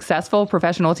only successful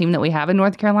professional team that we have in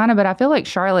North Carolina. But I feel like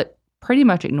Charlotte pretty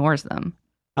much ignores them.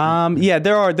 Yeah,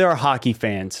 there are hockey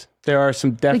fans. There are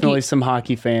definitely some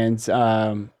hockey fans.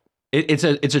 It's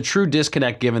a true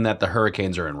disconnect given that the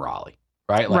Hurricanes are in Raleigh,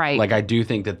 right? Right. Like I do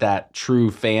think that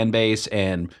true fan base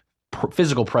and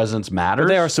physical presence matters. But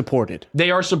they are supported.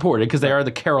 They are supported because they are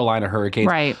the Carolina Hurricanes.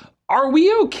 Right. Are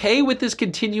we okay with this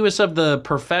continuous of the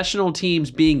professional teams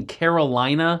being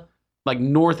Carolina, like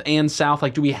North and South?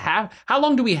 Like, how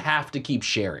long do we have to keep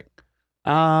sharing?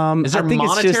 Is there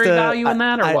monetary value in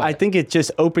that, or what? I think it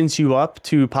just opens you up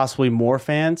to possibly more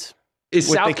fans. Is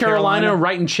South Carolina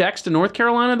writing checks to North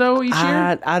Carolina though each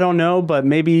year? I don't know, but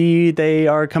maybe they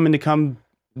are coming to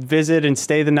visit and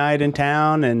stay the night in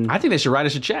town. And I think they should write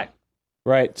us a check.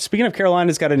 Right. Speaking of,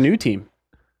 Carolina's got a new team.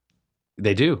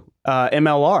 They do.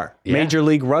 MLR. Yeah. Major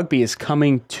League Rugby is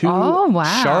coming to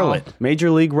Charlotte.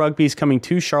 Major League Rugby is coming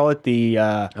to Charlotte. The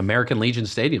American Legion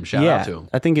Stadium. Shout out to them.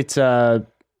 I think it's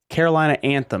Carolina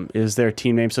Anthem is their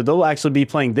team name. So they'll actually be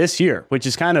playing this year, which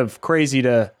is kind of crazy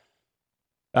to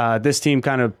this team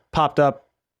kind of popped up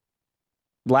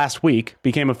last week,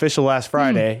 became official last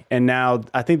Friday, and now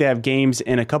I think they have games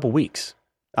in a couple weeks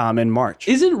in March.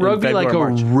 Isn't rugby like a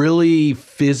really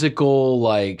physical,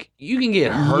 like you can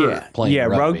get hurt playing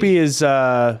rugby? Yeah, rugby is,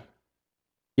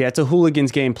 it's a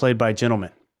hooligans game played by gentlemen,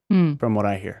 from what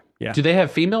I hear. Yeah. Do they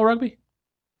have female rugby?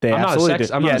 They absolutely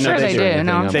do. I'm not sure they do.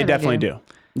 No, they definitely do.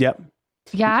 Yep.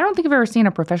 Yeah, I don't think I've ever seen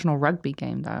a professional rugby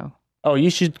game, though. Oh, you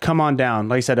should come on down.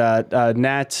 Like I said,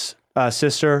 Nat's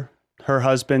sister, her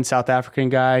husband, South African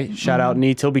guy, shout out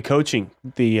Neat. He'll be coaching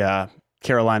the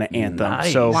Carolina Anthem.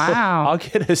 Nice. So I'll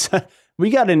get us. We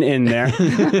got an in there.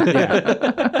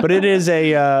 But it is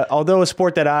although a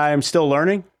sport that I am still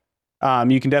learning,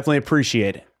 you can definitely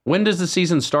appreciate it. When does the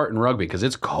season start in rugby? Because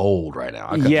it's cold right now.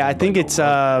 I think it's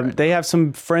they have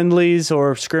some friendlies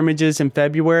or scrimmages in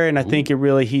February, and I think it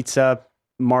really heats up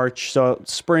March. So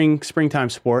springtime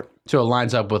sport. So it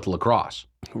lines up with lacrosse.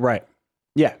 Right.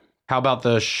 Yeah. How about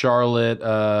the Charlotte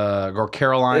or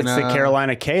Carolina? It's the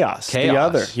Carolina Chaos. The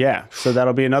other. Yeah. So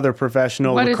that'll be another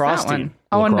professional lacrosse team.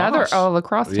 Oh, Lacrosse.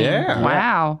 Lacrosse team. Yeah.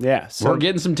 Wow. Yeah. So we're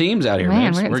getting some teams out here,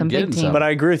 man. We're getting some big teams. But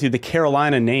I agree with you. The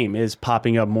Carolina name is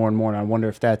popping up more and more. And I wonder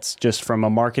if that's just from a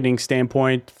marketing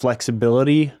standpoint,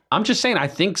 flexibility. I'm just saying, I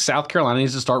think South Carolina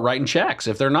needs to start writing checks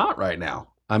if they're not right now.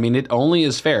 I mean, it only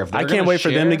is fair. If I can't wait for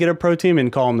them to get a pro team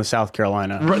and call them the South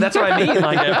Carolina. That's what I mean.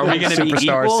 Like, are we going to be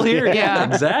equal here? Yeah,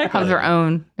 exactly. Have their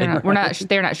own. They're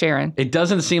not sharing. It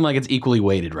doesn't seem like it's equally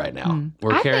weighted right now.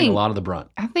 We're carrying a lot of the brunt.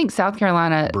 I think South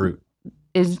Carolina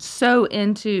is so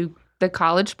into the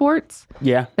college sports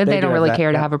that they don't really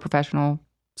care to have a professional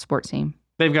sports team.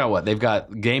 They've got what? They've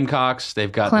got Gamecocks.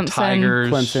 They've got Clemson. the Tigers.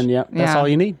 Clemson, That's all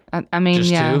you need. I mean, just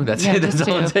two? That's it? That's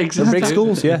all it takes? They're big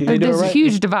schools, There's a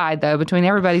huge divide, though, between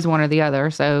everybody's one or the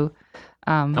other. So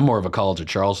I'm more of a College of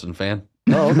Charleston fan.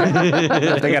 Oh,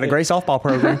 okay. They got a great softball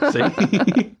program.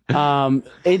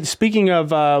 See? Speaking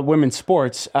of women's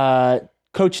sports,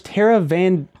 Coach Tara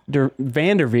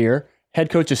Vanderveer, head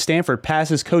coach of Stanford,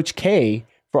 passes Coach K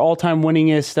for all-time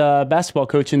winningest basketball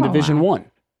coach in Division I.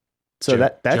 So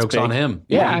that's joke's big. on him.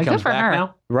 Yeah, he comes good for back her.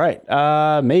 now.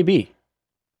 Right. Maybe.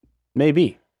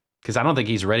 Because I don't think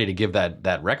he's ready to give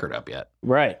that record up yet.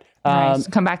 Right. Nice.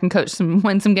 Come back and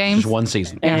win some games. Just one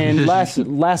season. And last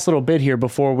little bit here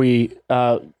before we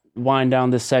wind down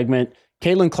this segment.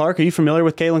 Caitlin Clark. Are you familiar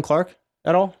with Caitlin Clark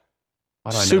at all?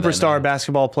 Superstar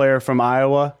basketball player from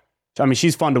Iowa. I mean,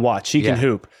 she's fun to watch. She can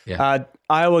hoop. Yeah.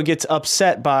 Iowa gets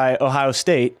upset by Ohio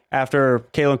State after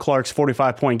Caitlin Clark's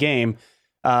 45-point game.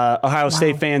 Ohio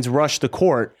State fans rush the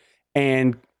court,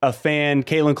 and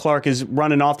Caitlin Clark is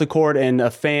running off the court, and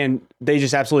a fan, they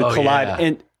just absolutely collide. Yeah.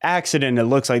 An accident, it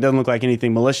looks like. Doesn't look like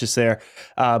anything malicious there,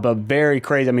 but very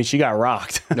crazy. I mean, she got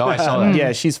rocked. No, I saw that.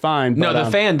 Yeah, she's fine. No, but,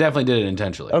 the fan definitely did it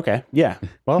intentionally. Okay, yeah.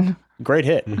 Well, great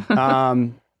hit.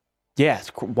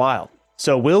 It's wild.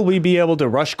 So will we be able to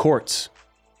rush courts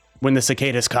when the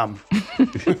cicadas come?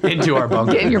 Into our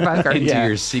bunker. Get in your bunker. Into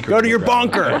your secret. Go to your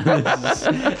bunker.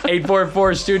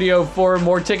 844 Studio 4.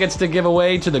 More tickets to give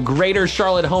away to the Greater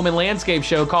Charlotte Home and Landscape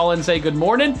Show. Call in, say good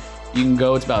morning. You can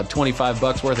go. It's about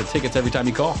 $25 worth of tickets every time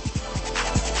you call.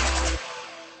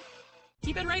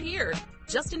 Keep it right here.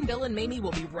 Justin, Bill, and Mamie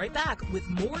will be right back with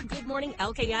more Good Morning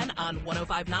LKN on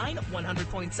 105.9,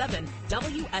 100.7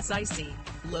 WSIC.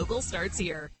 Local starts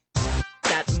here.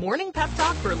 That morning pep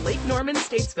talk for Lake Norman,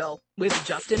 Statesville with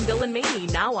Justin, Bill, and Mamie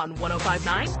now on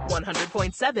 105.9,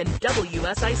 100.7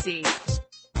 WSIC.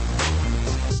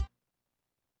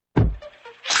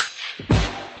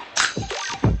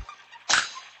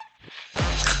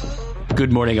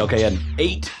 Good morning, LKN.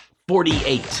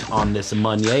 8:48 on this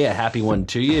Monday. A happy one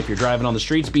to you. If you're driving on the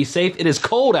streets, be safe. It is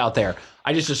cold out there.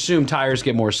 I just assume tires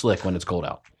get more slick when it's cold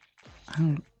out.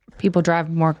 People drive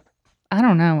more. I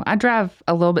don't know. I drive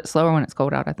a little bit slower when it's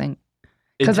cold out, I think.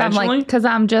 Because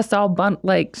I'm just all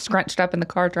scrunched up in the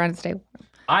car trying to stay warm.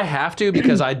 I have to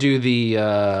because I do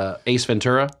the Ace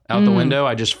Ventura out the window.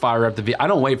 I just fire up I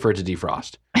don't wait for it to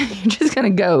defrost. You're just going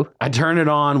to go. I turn it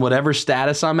on, whatever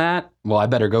status I'm at. Well, I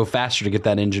better go faster to get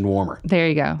that engine warmer. There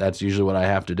you go. That's usually what I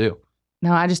have to do.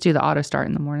 No, I just do the auto start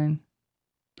in the morning.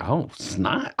 Oh, it's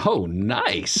not. Oh,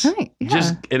 nice. Right, yeah.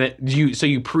 So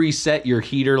you preset your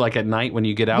heater like at night when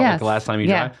you get out, Yes. like the last time you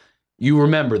drive. You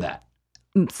remember that.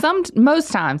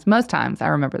 Most times I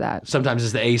remember that. Sometimes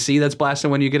it's the AC that's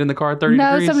blasting when you get in the car at 30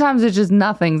 degrees? No, sometimes it's just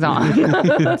nothing's on.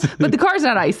 But the car's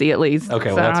not icy at least. Okay,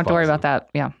 well, so I that's don't have to worry positive. about that.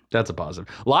 Yeah. That's a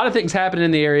positive. A lot of things happening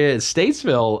in the area.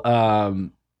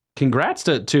 Statesville, congrats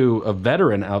to a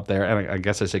veteran out there. And I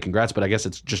guess I say congrats, but I guess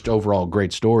it's just overall a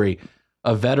great story.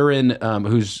 A veteran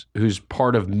who's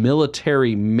part of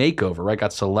Military Makeover, right?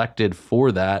 Got selected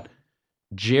for that.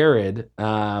 Jared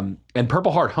and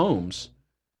Purple Heart Homes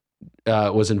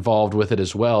was involved with it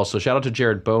as well. So shout out to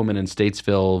Jared Bowman in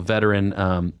Statesville, veteran.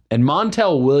 And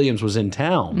Montel Williams was in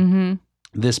town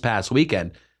this past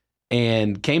weekend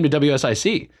and came to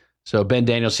WSIC. So Ben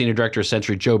Daniels, Senior Director of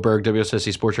Century, Joe Berg,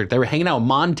 WSIC Sports Director. They were hanging out with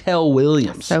Montel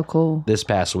Williams. So cool. This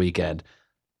past weekend.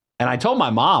 And I told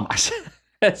my mom, I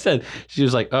said, she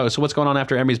was like, oh, so what's going on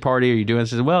after Emmy's party? Are you doing?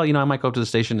 She said, well, I might go up to the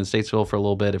station in Statesville for a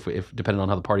little bit if depending on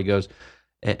how the party goes.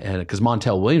 And because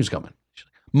Montel Williams is coming. She's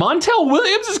like, Montel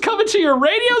Williams is coming to your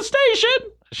radio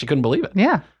station? She couldn't believe it.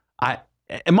 Yeah.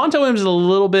 And Montel Williams is a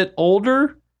little bit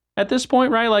older at this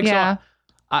point, right? Like, yeah.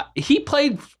 So he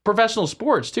played professional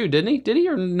sports too, didn't he? Did he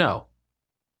or no?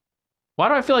 Why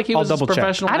do I feel like he was a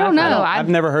professional? I don't know. I've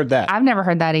never heard that. I've never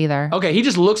heard that either. Okay, he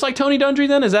just looks like Tony Dungy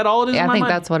then? Is that all it is? Yeah, in I my think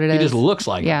mind? that's what it is. He just looks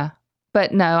like Yeah. him.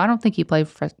 But no, I don't think he played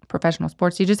professional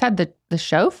sports. He just had the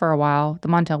show for a while, the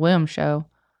Montel Williams show.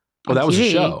 Oh, that was a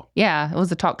TV. show. Yeah, it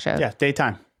was a talk show. Yeah,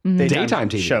 daytime. Daytime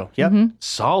TV show. Yep.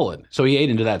 Solid. So he ate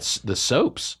into the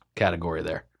soaps category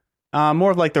there. More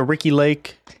of like the Ricky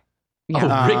Lake.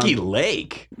 Yeah. Oh, Ricky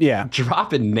Lake. Yeah.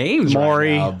 Dropping names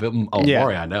Maury. right now. Oh, Yeah.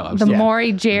 Maury, I know. The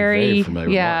Maury, Jerry. very familiar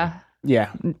with Yeah. Yeah.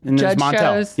 And Judge there's Montel.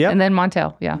 shows. Yep. And then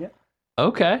Montel. Yeah.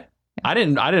 Okay. I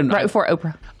didn't. Right before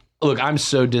Oprah. Look, I'm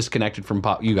so disconnected from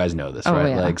pop. You guys know this, Oh, right?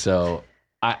 yeah. Like, so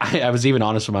I was even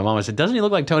honest with my mom. I said, doesn't he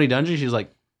look like Tony Dungy? She's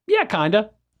like, yeah, kind of.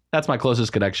 That's my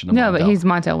closest connection to No, Montel. but he's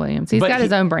Montel Williams. He's got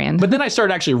his own brand. But then I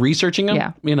started actually researching him,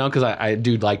 Yeah. because I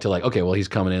do like to okay, well, he's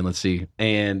coming in. Let's see.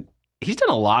 And he's done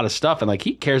a lot of stuff. And like,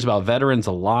 he cares about veterans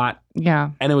a lot.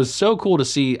 Yeah. And it was so cool to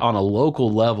see on a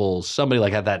local level, somebody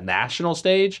like at that national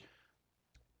stage.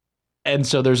 And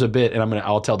so there's a bit, and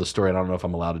I'll tell the story. And I don't know if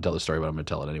I'm allowed to tell the story, but I'm going to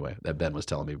tell it anyway, that Ben was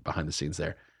telling me behind the scenes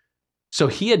there. So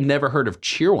he had never heard of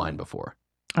Cheerwine before.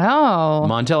 Oh.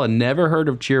 Montel had never heard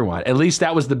of Cheerwine. At least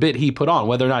that was the bit he put on.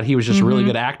 Whether or not he was just a really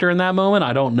good actor in that moment,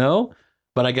 I don't know.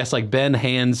 But I guess like Ben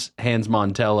hands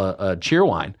Montel a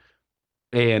Cheerwine,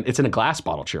 and it's in a glass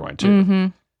bottle Cheerwine too. Mm-hmm.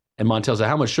 And Montel's like,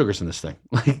 how much sugar's in this thing?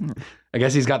 Like, I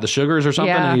guess he's got the sugars or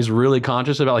something, Yeah. and he's really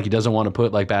conscious about he doesn't want to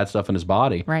put like bad stuff in his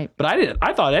body. Right. But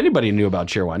I thought anybody knew about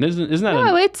Cheerwine. Isn't that?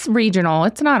 No, it's regional.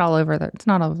 It's not all over the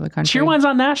country. Cheerwine's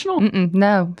not national?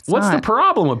 No. What's not. the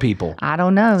problem with people? I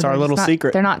don't know. It's our little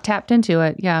secret. They're not tapped into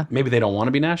it. Yeah. Maybe they don't want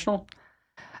to be national?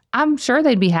 I'm sure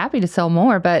they'd be happy to sell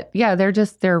more, but yeah,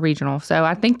 they're regional. So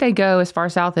I think they go as far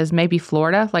south as maybe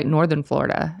Florida, like northern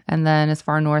Florida, and then as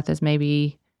far north as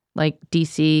maybe like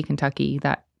DC, Kentucky,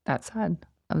 that side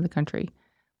of the country.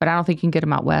 But I don't think you can get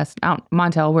them out west.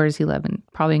 Montel, where does he live?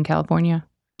 Probably in California.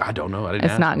 I don't know. I didn't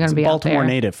It's ask not him. going to be Baltimore out there.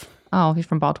 native. Oh, he's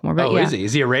from Baltimore. But Oh, yeah. is he?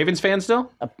 Is he a Ravens fan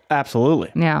still?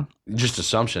 Absolutely. Yeah. Just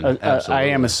assumption. I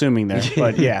Absolutely. am assuming there,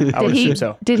 but yeah, I would assume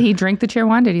so. Did he drink the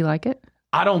Cheerwine? Did he like it?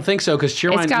 I don't think so because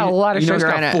Cheerwine. It's got a lot of sugar it's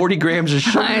got in it. 40 grams of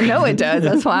sugar. I know it does.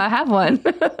 That's why I have one.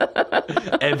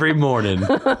 Every morning,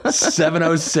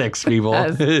 7:06, people.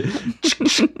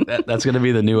 That's going to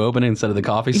be the new opening instead of the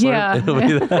coffee slurp. Yeah. It'll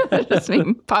be that. Just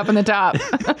me popping the top.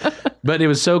 But it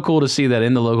was so cool to see that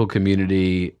in the local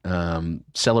community,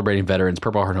 celebrating veterans,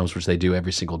 Purple Heart Homes, which they do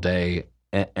every single day,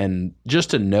 and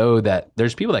just to know that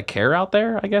there's people that care out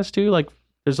there, I guess too. Like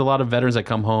there's a lot of veterans that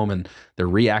come home and they're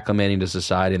reacclimating to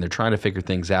society and they're trying to figure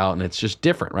things out, and it's just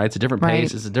different, right? It's a different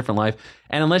pace, Right. it's a different life,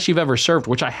 and unless you've ever served,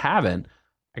 which I haven't,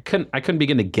 I couldn't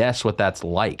begin to guess what that's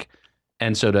like.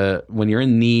 And so when you're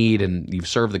in need and you've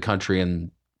served the country, and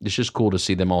it's just cool to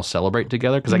see them all celebrate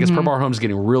together. Because I guess Purple Heart Homes is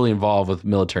getting really involved with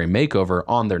Military Makeover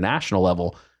on their national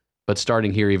level, but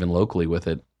starting here even locally with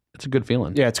it, it's a good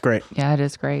feeling. Yeah, it's great. Yeah, it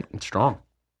is great. It's strong.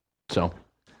 So,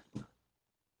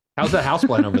 how's that house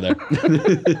plan over there?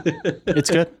 It's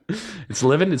good. It's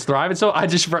living. It's thriving. So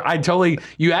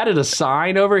you added a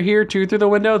sign over here too through the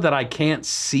window that I can't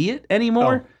see it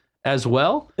anymore as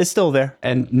well. It's still there.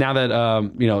 And now that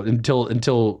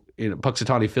until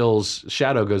Puxatawny Phil's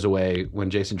shadow goes away when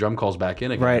Jason Drum calls back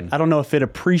in again. Right. I don't know if it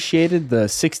appreciated the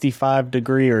 65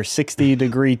 degree or 60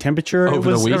 degree temperature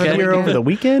Over the weekend? here over the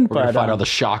weekend. We're gonna But find out the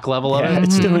shock level of yeah, it.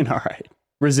 it's doing all right.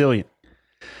 Resilient.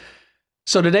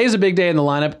 So today's a big day in the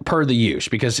lineup per the use,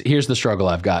 because here's the struggle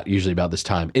I've got usually about this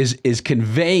time is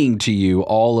conveying to you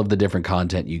all of the different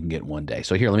content you can get in one day.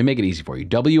 So here, let me make it easy for you.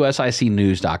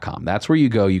 WSICnews.com. That's where you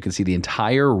go. You can see the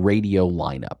entire radio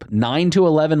lineup. 9 to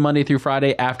 11 Monday through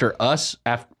Friday after us,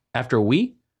 after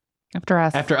we get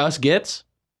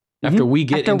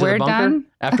into the bunker. Done?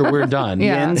 After we're done.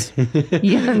 Yens.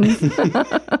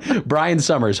 Brian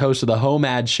Summers, host of the Home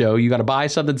Ad Show. You got to buy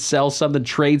something, sell something,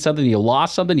 trade something, you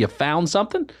lost something, you found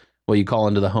something. Well, you call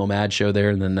into the Home Ad Show there,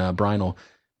 and then Brian will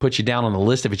put you down on the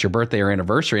list if it's your birthday or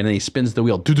anniversary, and then he spins the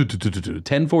wheel.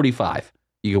 10:45.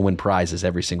 You can win prizes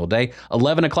every single day.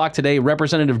 11 o'clock today,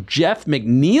 Representative Jeff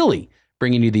McNeely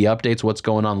bringing you the updates, what's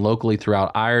going on locally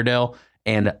throughout Iredell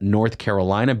and North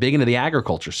Carolina. Big into the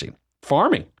agriculture scene.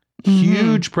 Farming.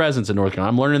 Huge presence in North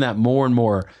Carolina. I'm learning that more and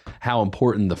more, how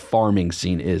important the farming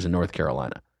scene is in North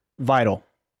Carolina. Vital.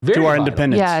 Very to our vital.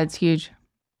 independence. Yeah, it's huge.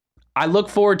 I look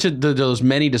forward to those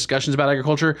many discussions about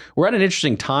agriculture. We're at an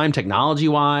interesting time,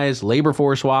 technology-wise, labor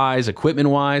force-wise,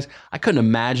 equipment-wise. I couldn't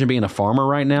imagine being a farmer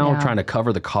right now, trying to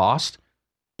cover the cost.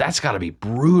 That's got to be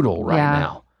brutal right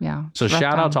now. Yeah. So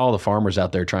shout out to all the farmers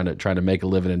out there trying to make a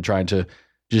living and trying to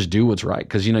just do what's right.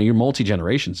 Because, you're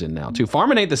multi-generations in now, too.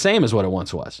 Farming ain't the same as what it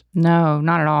once was. No,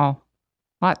 not at all.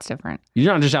 Lots different.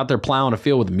 You're not just out there plowing a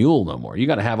field with a mule no more. You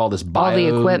got to have all this all the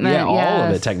equipment, all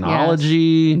of it,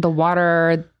 technology. The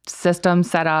water system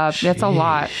set up. Sheesh. It's a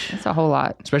lot. It's a whole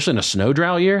lot. Especially in a snow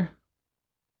drought year.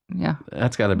 Yeah.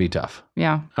 That's got to be tough.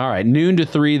 Yeah. All right. Noon to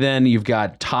 3 then, you've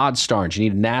got Todd Starnes. You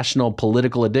need a national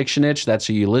political addiction itch. That's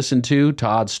who you listen to.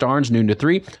 Todd Starnes, noon to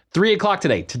 3. 3 o'clock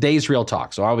today, today's Real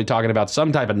Talk. So I'll be talking about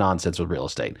some type of nonsense with real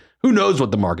estate. Who knows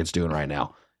what the market's doing right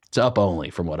now? It's up only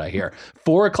from what I hear.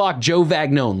 4 o'clock, Joe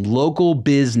Vagnone, Local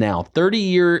Biz Now,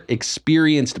 30-year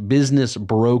experienced business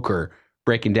broker,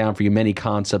 breaking down for you many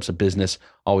concepts of business.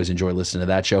 Always enjoy listening to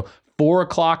that show. 4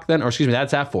 o'clock then,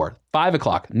 that's at 4. 5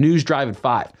 o'clock, News Drive at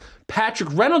 5. Patrick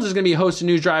Reynolds is going to be hosting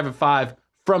News Drive at 5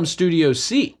 from Studio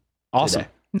C. Awesome.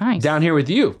 Today. Nice. Down here with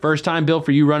you. First time, Bill,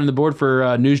 for you running the board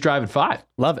for News Drive at 5.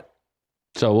 Love it.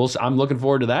 So I'm looking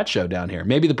forward to that show down here.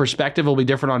 Maybe the perspective will be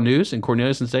different on news in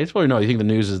Cornelius and Statesville, or no, you think the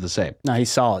news is the same? No, he's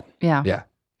solid. Yeah. Yeah.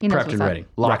 He knows Prepped what's and up. ready.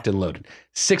 Locked and loaded.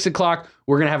 6 o'clock,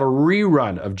 we're going to have a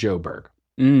rerun of Joe Berg.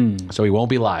 So he won't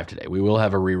be live today. We will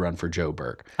have a rerun for Joe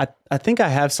Berg. I think I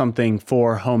have something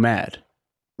for Home Ad.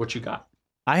 What you got?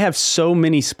 I have so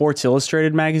many Sports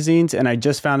Illustrated magazines, and I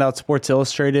just found out Sports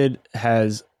Illustrated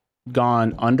has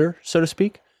gone under, so to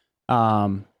speak.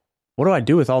 What do I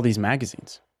do with all these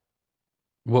magazines?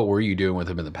 What were you doing with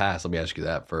them in the past? Let me ask you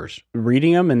that first.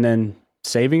 Reading them and then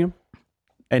saving them.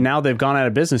 And now they've gone out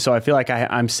of business, so I feel like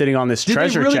I'm sitting on this treasure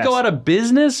chest. Did they really go out of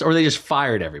business, or they just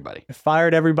fired everybody?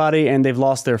 Fired everybody, and they've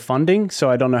lost their funding, so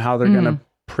I don't know how they're going to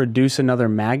produce another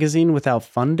magazine without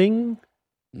funding.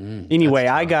 Anyway,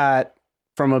 I got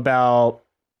from about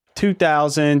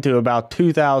 2000 to about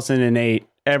 2008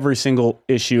 every single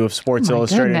issue of Sports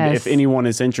Illustrated. Goodness. If anyone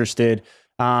is interested.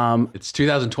 It's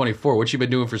 2024. What you been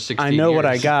doing for 16 years? I know what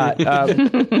I got.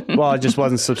 Well, I just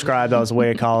wasn't subscribed. I was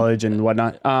away at college and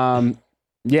whatnot.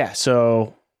 Yeah,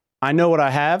 so I know what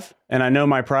I have, and I know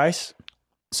my price.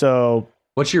 So,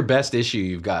 what's your best issue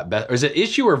you've got? Or is it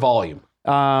issue or volume?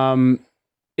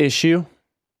 Issue.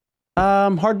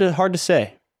 Hard to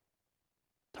say.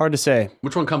 Hard to say.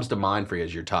 Which one comes to mind for you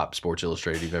as your top Sports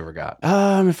Illustrated you've ever got?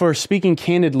 If we're speaking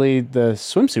candidly, the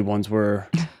swimsuit ones were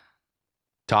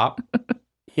top.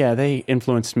 Yeah, they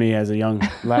influenced me as a young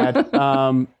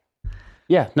lad.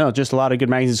 Yeah, no, just a lot of good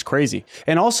magazines. It's crazy.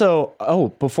 And also,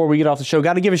 before we get off the show,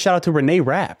 got to give a shout out to Renee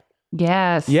Rapp.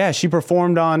 Yes. Yeah, she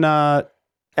performed on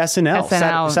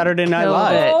SNL. Saturday Night Killed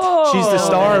Live.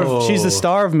 it. She's the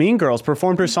star of Mean Girls.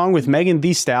 Performed her song with Megan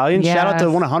Thee Stallion. Yes. Shout out to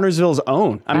one of Huntersville's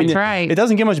own. I mean, That's right. It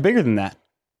doesn't get much bigger than that.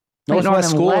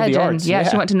 Northwest School of the Arts. Yeah,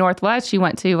 she went to Northwest. She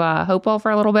went to Hopewell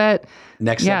for a little bit.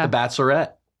 Next up, The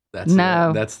Bachelorette. That's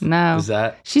no. Is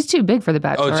that? She's too big for The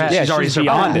Bachelorette. She's already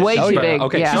beyond it. Way too big.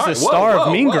 Okay, yeah. She's the star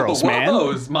of Mean Girls, man.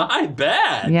 It's my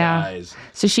bad, guys.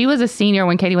 So she was a senior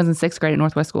when Katie was in 6th grade at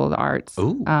Northwest School of the Arts.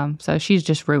 Ooh. So she's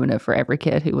just ruined it for every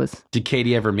kid who was. Did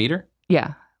Katie ever meet her?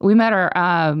 Yeah. We met her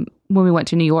when we went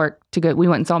to New York to go. We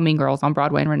went and saw Mean Girls on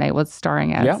Broadway, and Renee was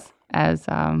starring as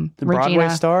the Regina. Broadway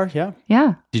star. Yeah.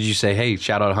 Yeah. Did you say, hey,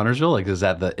 shout out Huntersville? Like, is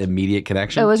that the immediate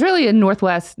connection? It was really a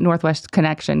Northwest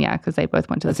connection, yeah, because they both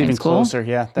went to the same even school. Closer,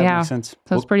 yeah. That makes sense.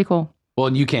 So it's pretty cool. Well,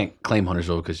 and you can't claim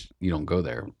Huntersville because you don't go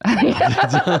there.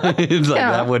 It's like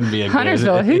that wouldn't be a good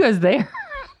Huntersville, who goes there?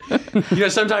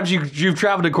 Sometimes you've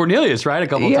traveled to Cornelius, right? A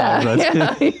couple times.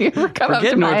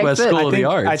 Forget Northwest School of the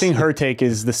Arts. I think her take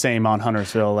is the same on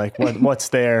Huntersville. Like, what's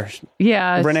there?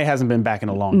 Yeah. Renee hasn't been back in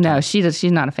a long time. No, she's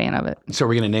not a fan of it. So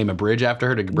we're going to name a bridge after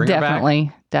her to bring her back?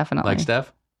 Definitely. Like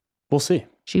Steph? We'll see.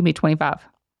 She can be 25.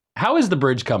 How is the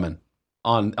bridge coming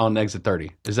on exit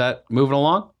 30? Is that moving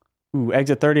along? Ooh,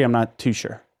 exit 30, I'm not too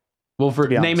sure. Well, for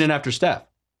naming it after Steph.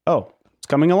 Oh, it's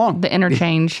coming along. The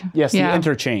interchange. Yes, the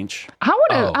interchange. I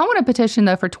want to petition,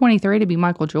 though, for 23 to be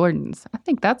Michael Jordan's. I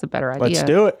think that's a better idea. Let's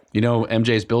do it.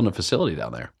 MJ's building a facility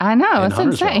down there. I know. It's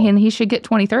insane. And he should get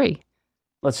 23.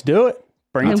 Let's do it.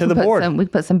 Bring it to the board. We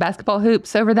put some basketball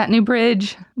hoops over that new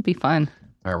bridge. It'd be fun.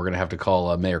 All right, we're going to have to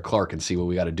call Mayor Clark and see what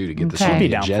we got to do to get this on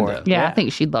the agenda. Yeah, I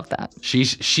think she'd love that.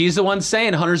 She's the one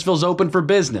saying Huntersville's open for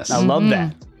business. I love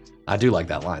that. I do like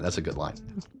that line. That's a good line.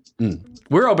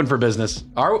 We're open for business.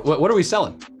 What are we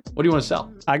selling? What do you want to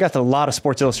sell? I got a lot of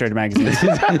Sports Illustrated magazines.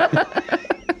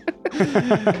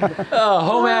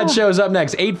 Home ad shows up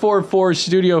next.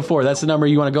 844-STUDIO-4. That's the number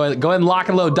you want to go ahead and lock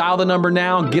and load. Dial the number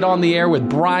now. Get on the air with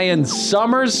Brian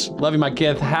Summers. Love you, my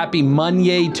kid. Happy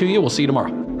Monday to you. We'll see you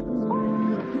tomorrow.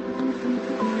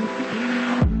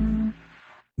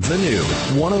 The new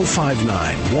 105.9,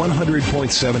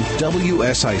 100.7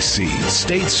 WSIC,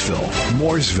 Statesville,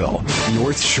 Mooresville,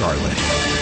 North Charlotte.